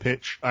on the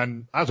pitch,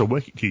 and as a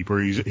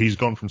wicketkeeper, he's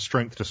gone from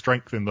strength to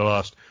strength in the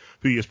last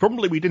few years.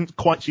 Probably we didn't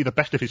quite see the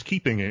best of his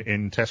keeping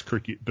in Test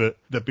cricket, but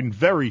there've been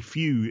very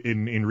few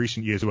in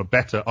recent years who are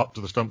better up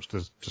to the stumps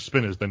to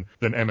spinners than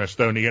MS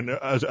Dhoni, and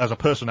as a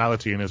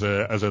personality and as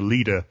a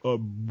leader,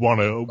 one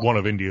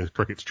of India's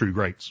cricket's true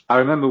greats. I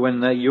remember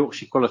when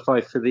Yorkshire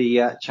qualified for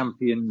the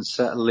Champions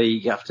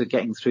League after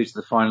getting through to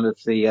the final of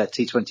the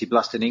T20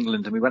 Blast in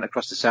England, and we went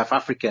across to South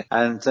Africa,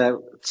 and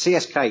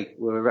CSK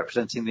were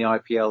representing the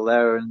IPL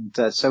there,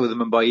 and so were the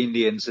Mumbai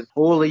Indians, and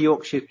all the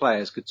Yorkshire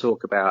players could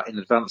talk about in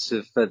advance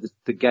of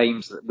the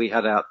games that we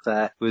had out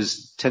there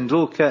was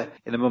Tendulkar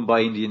in a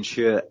Mumbai Indian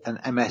shirt and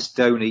MS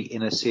Dhoni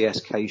in a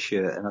CSK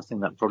shirt, and I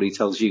think that probably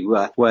tells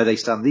you where they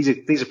stand.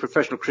 These are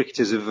professional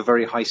cricketers of a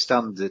very high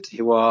standard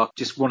who are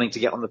just wanting to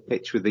get on the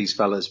pitch with these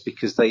fellas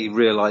because they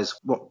realise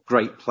what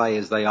great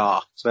players they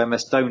are. So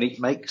MS Dhoni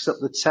makes up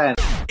the 10.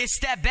 It's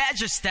that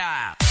Badger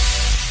style.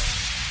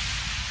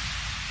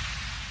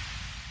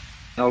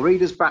 I'll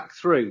read us back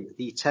through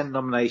the 10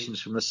 nominations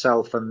from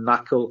myself and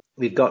Nakul.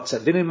 We've got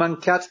Vinu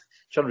Mankad,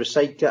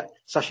 Chandrasekhar,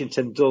 Sachin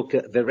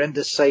Tendulkar,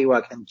 Virender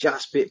Sehwag and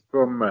Jasprit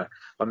Bumrah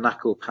on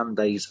Nakul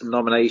Pande's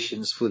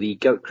nominations for the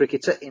GOAT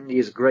cricketer,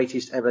 India's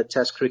greatest ever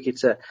Test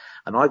cricketer.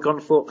 And I've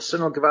gone for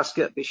Sunil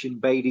Gavaskar, Bishan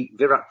Bedi,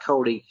 Virat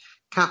Kohli,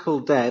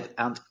 Kapil Dev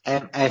and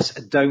MS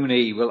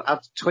Dhoni. We'll add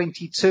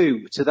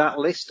 22 to that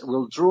list.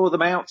 We'll draw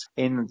them out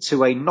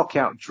into a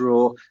knockout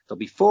draw. There'll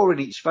be 4 in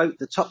each vote.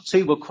 The top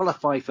 2 will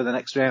qualify for the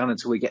next round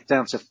until we get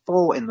down to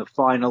 4 in the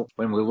final,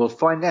 when we will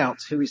find out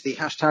who is the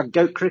hashtag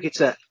GOAT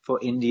cricketer for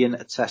Indian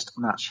Test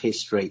match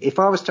history. If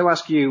I was to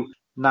ask you,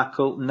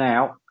 Nakul,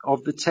 now,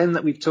 of the 10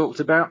 that we've talked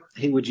about,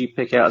 who would you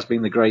pick out as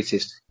being the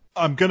greatest?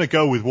 I'm going to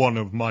go with one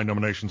of my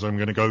nominations. I'm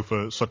going to go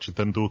for Sachin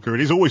Tendulkar.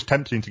 It is always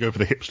tempting to go for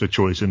the hipster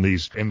choice in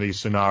these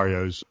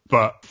scenarios,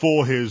 but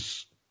for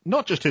his,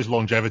 not just his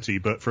longevity,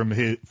 but for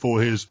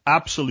his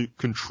absolute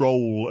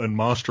control and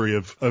mastery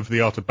of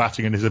the art of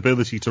batting and his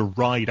ability to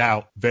ride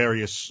out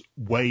various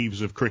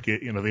waves of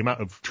cricket. The amount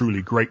of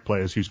truly great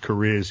players whose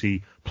careers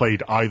he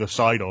played either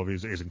side of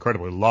is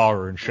incredible.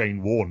 Lara and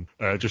Shane Warne,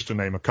 just to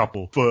name a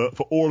couple. For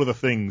all of the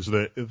things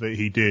that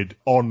he did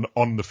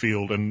on the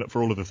field, and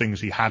for all of the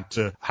things he had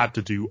to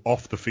do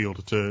off the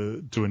field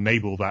to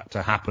enable that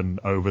to happen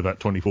over that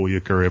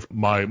 24-year career,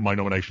 my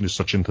nomination is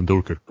Sachin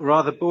Tendulkar.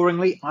 Rather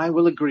boringly, I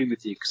will agree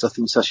with you, because I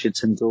think Sachin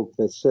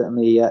Tendulkar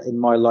certainly in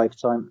my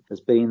lifetime has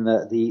been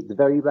the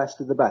very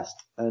best of the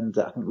best, and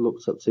I think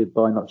looked up to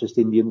by not just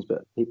Indians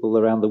but people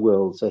around the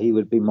world. So he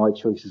would be my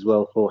choice as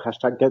well for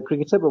hashtag GOAT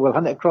cricketer. But we'll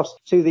hand it across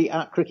to the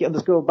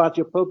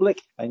 @cricket_badger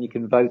public, and you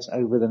can vote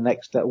over the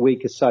next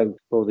week or so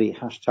for the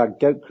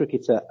hashtag GOAT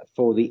cricketer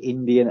for the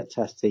Indian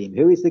Test team.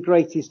 Who is the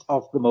greatest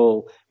of them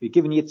all? We've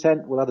given you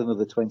 10, we'll add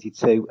another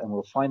 22, and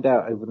we'll find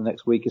out over the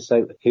next week or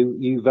so who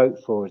you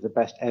vote for as the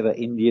best ever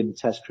Indian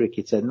Test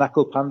cricketer.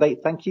 Nakul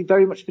Pande, thank you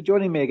very much for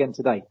joining me again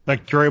today.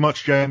 Thank you very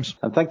much, James.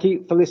 And thank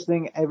you for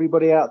listening,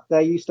 everybody out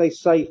there. You stay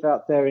safe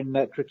out there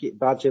in Cricket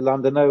Badger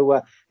land. I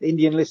know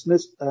Indian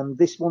listeners,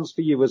 this one's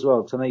for you as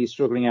well, because I know you're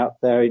struggling out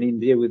there in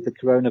India with the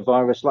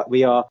coronavirus like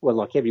we are, well,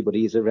 like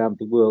everybody is around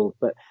the world.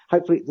 But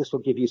hopefully this will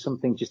give you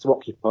something just to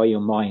occupy your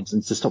minds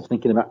and to stop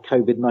thinking about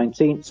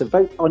COVID-19. So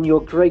vote on your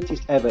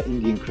greatest ever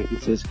Indian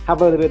cricketers.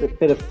 Have a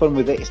bit of fun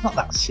with it. It's not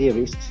that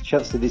serious. It's a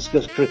chance to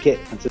discuss cricket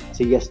and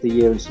to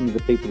yesteryear and some of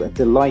the people that have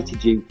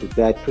delighted you with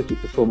their cricket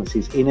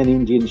performances in an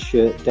Indian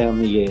shirt down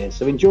the year.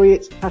 So enjoy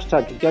it.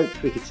 Hashtag GOAT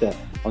cricketer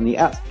on the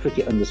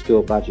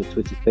 @cricket_badger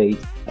Twitter feed.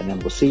 And then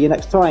we'll see you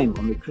next time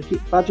on the Cricket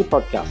Badger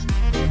podcast.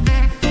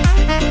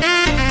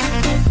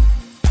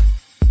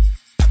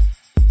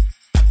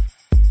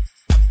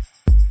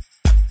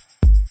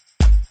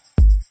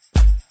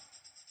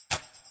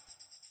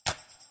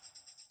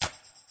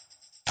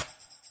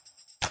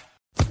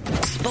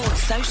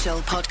 Sports Social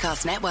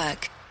Podcast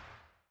Network.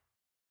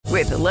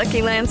 With the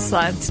Lucky Land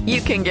Slots,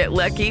 you can get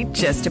lucky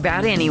just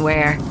about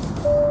anywhere.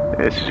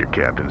 This is your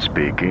captain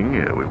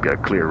speaking. We've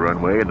got clear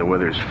runway and the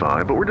weather's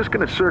fine, but we're just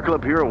going to circle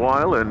up here a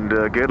while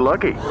and get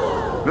lucky.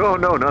 No,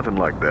 nothing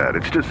like that.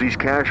 It's just these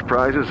cash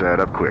prizes add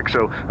up quick.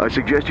 So I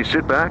suggest you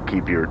sit back,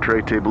 keep your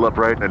tray table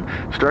upright, and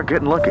start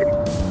getting lucky.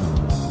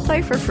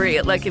 Play for free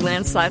at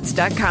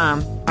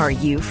LuckyLandSlots.com. Are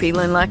you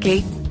feeling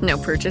lucky? No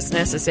purchase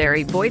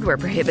necessary. Void where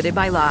prohibited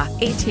by law.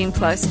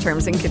 18+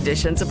 terms and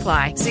conditions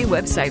apply. See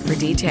website for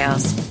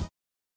details.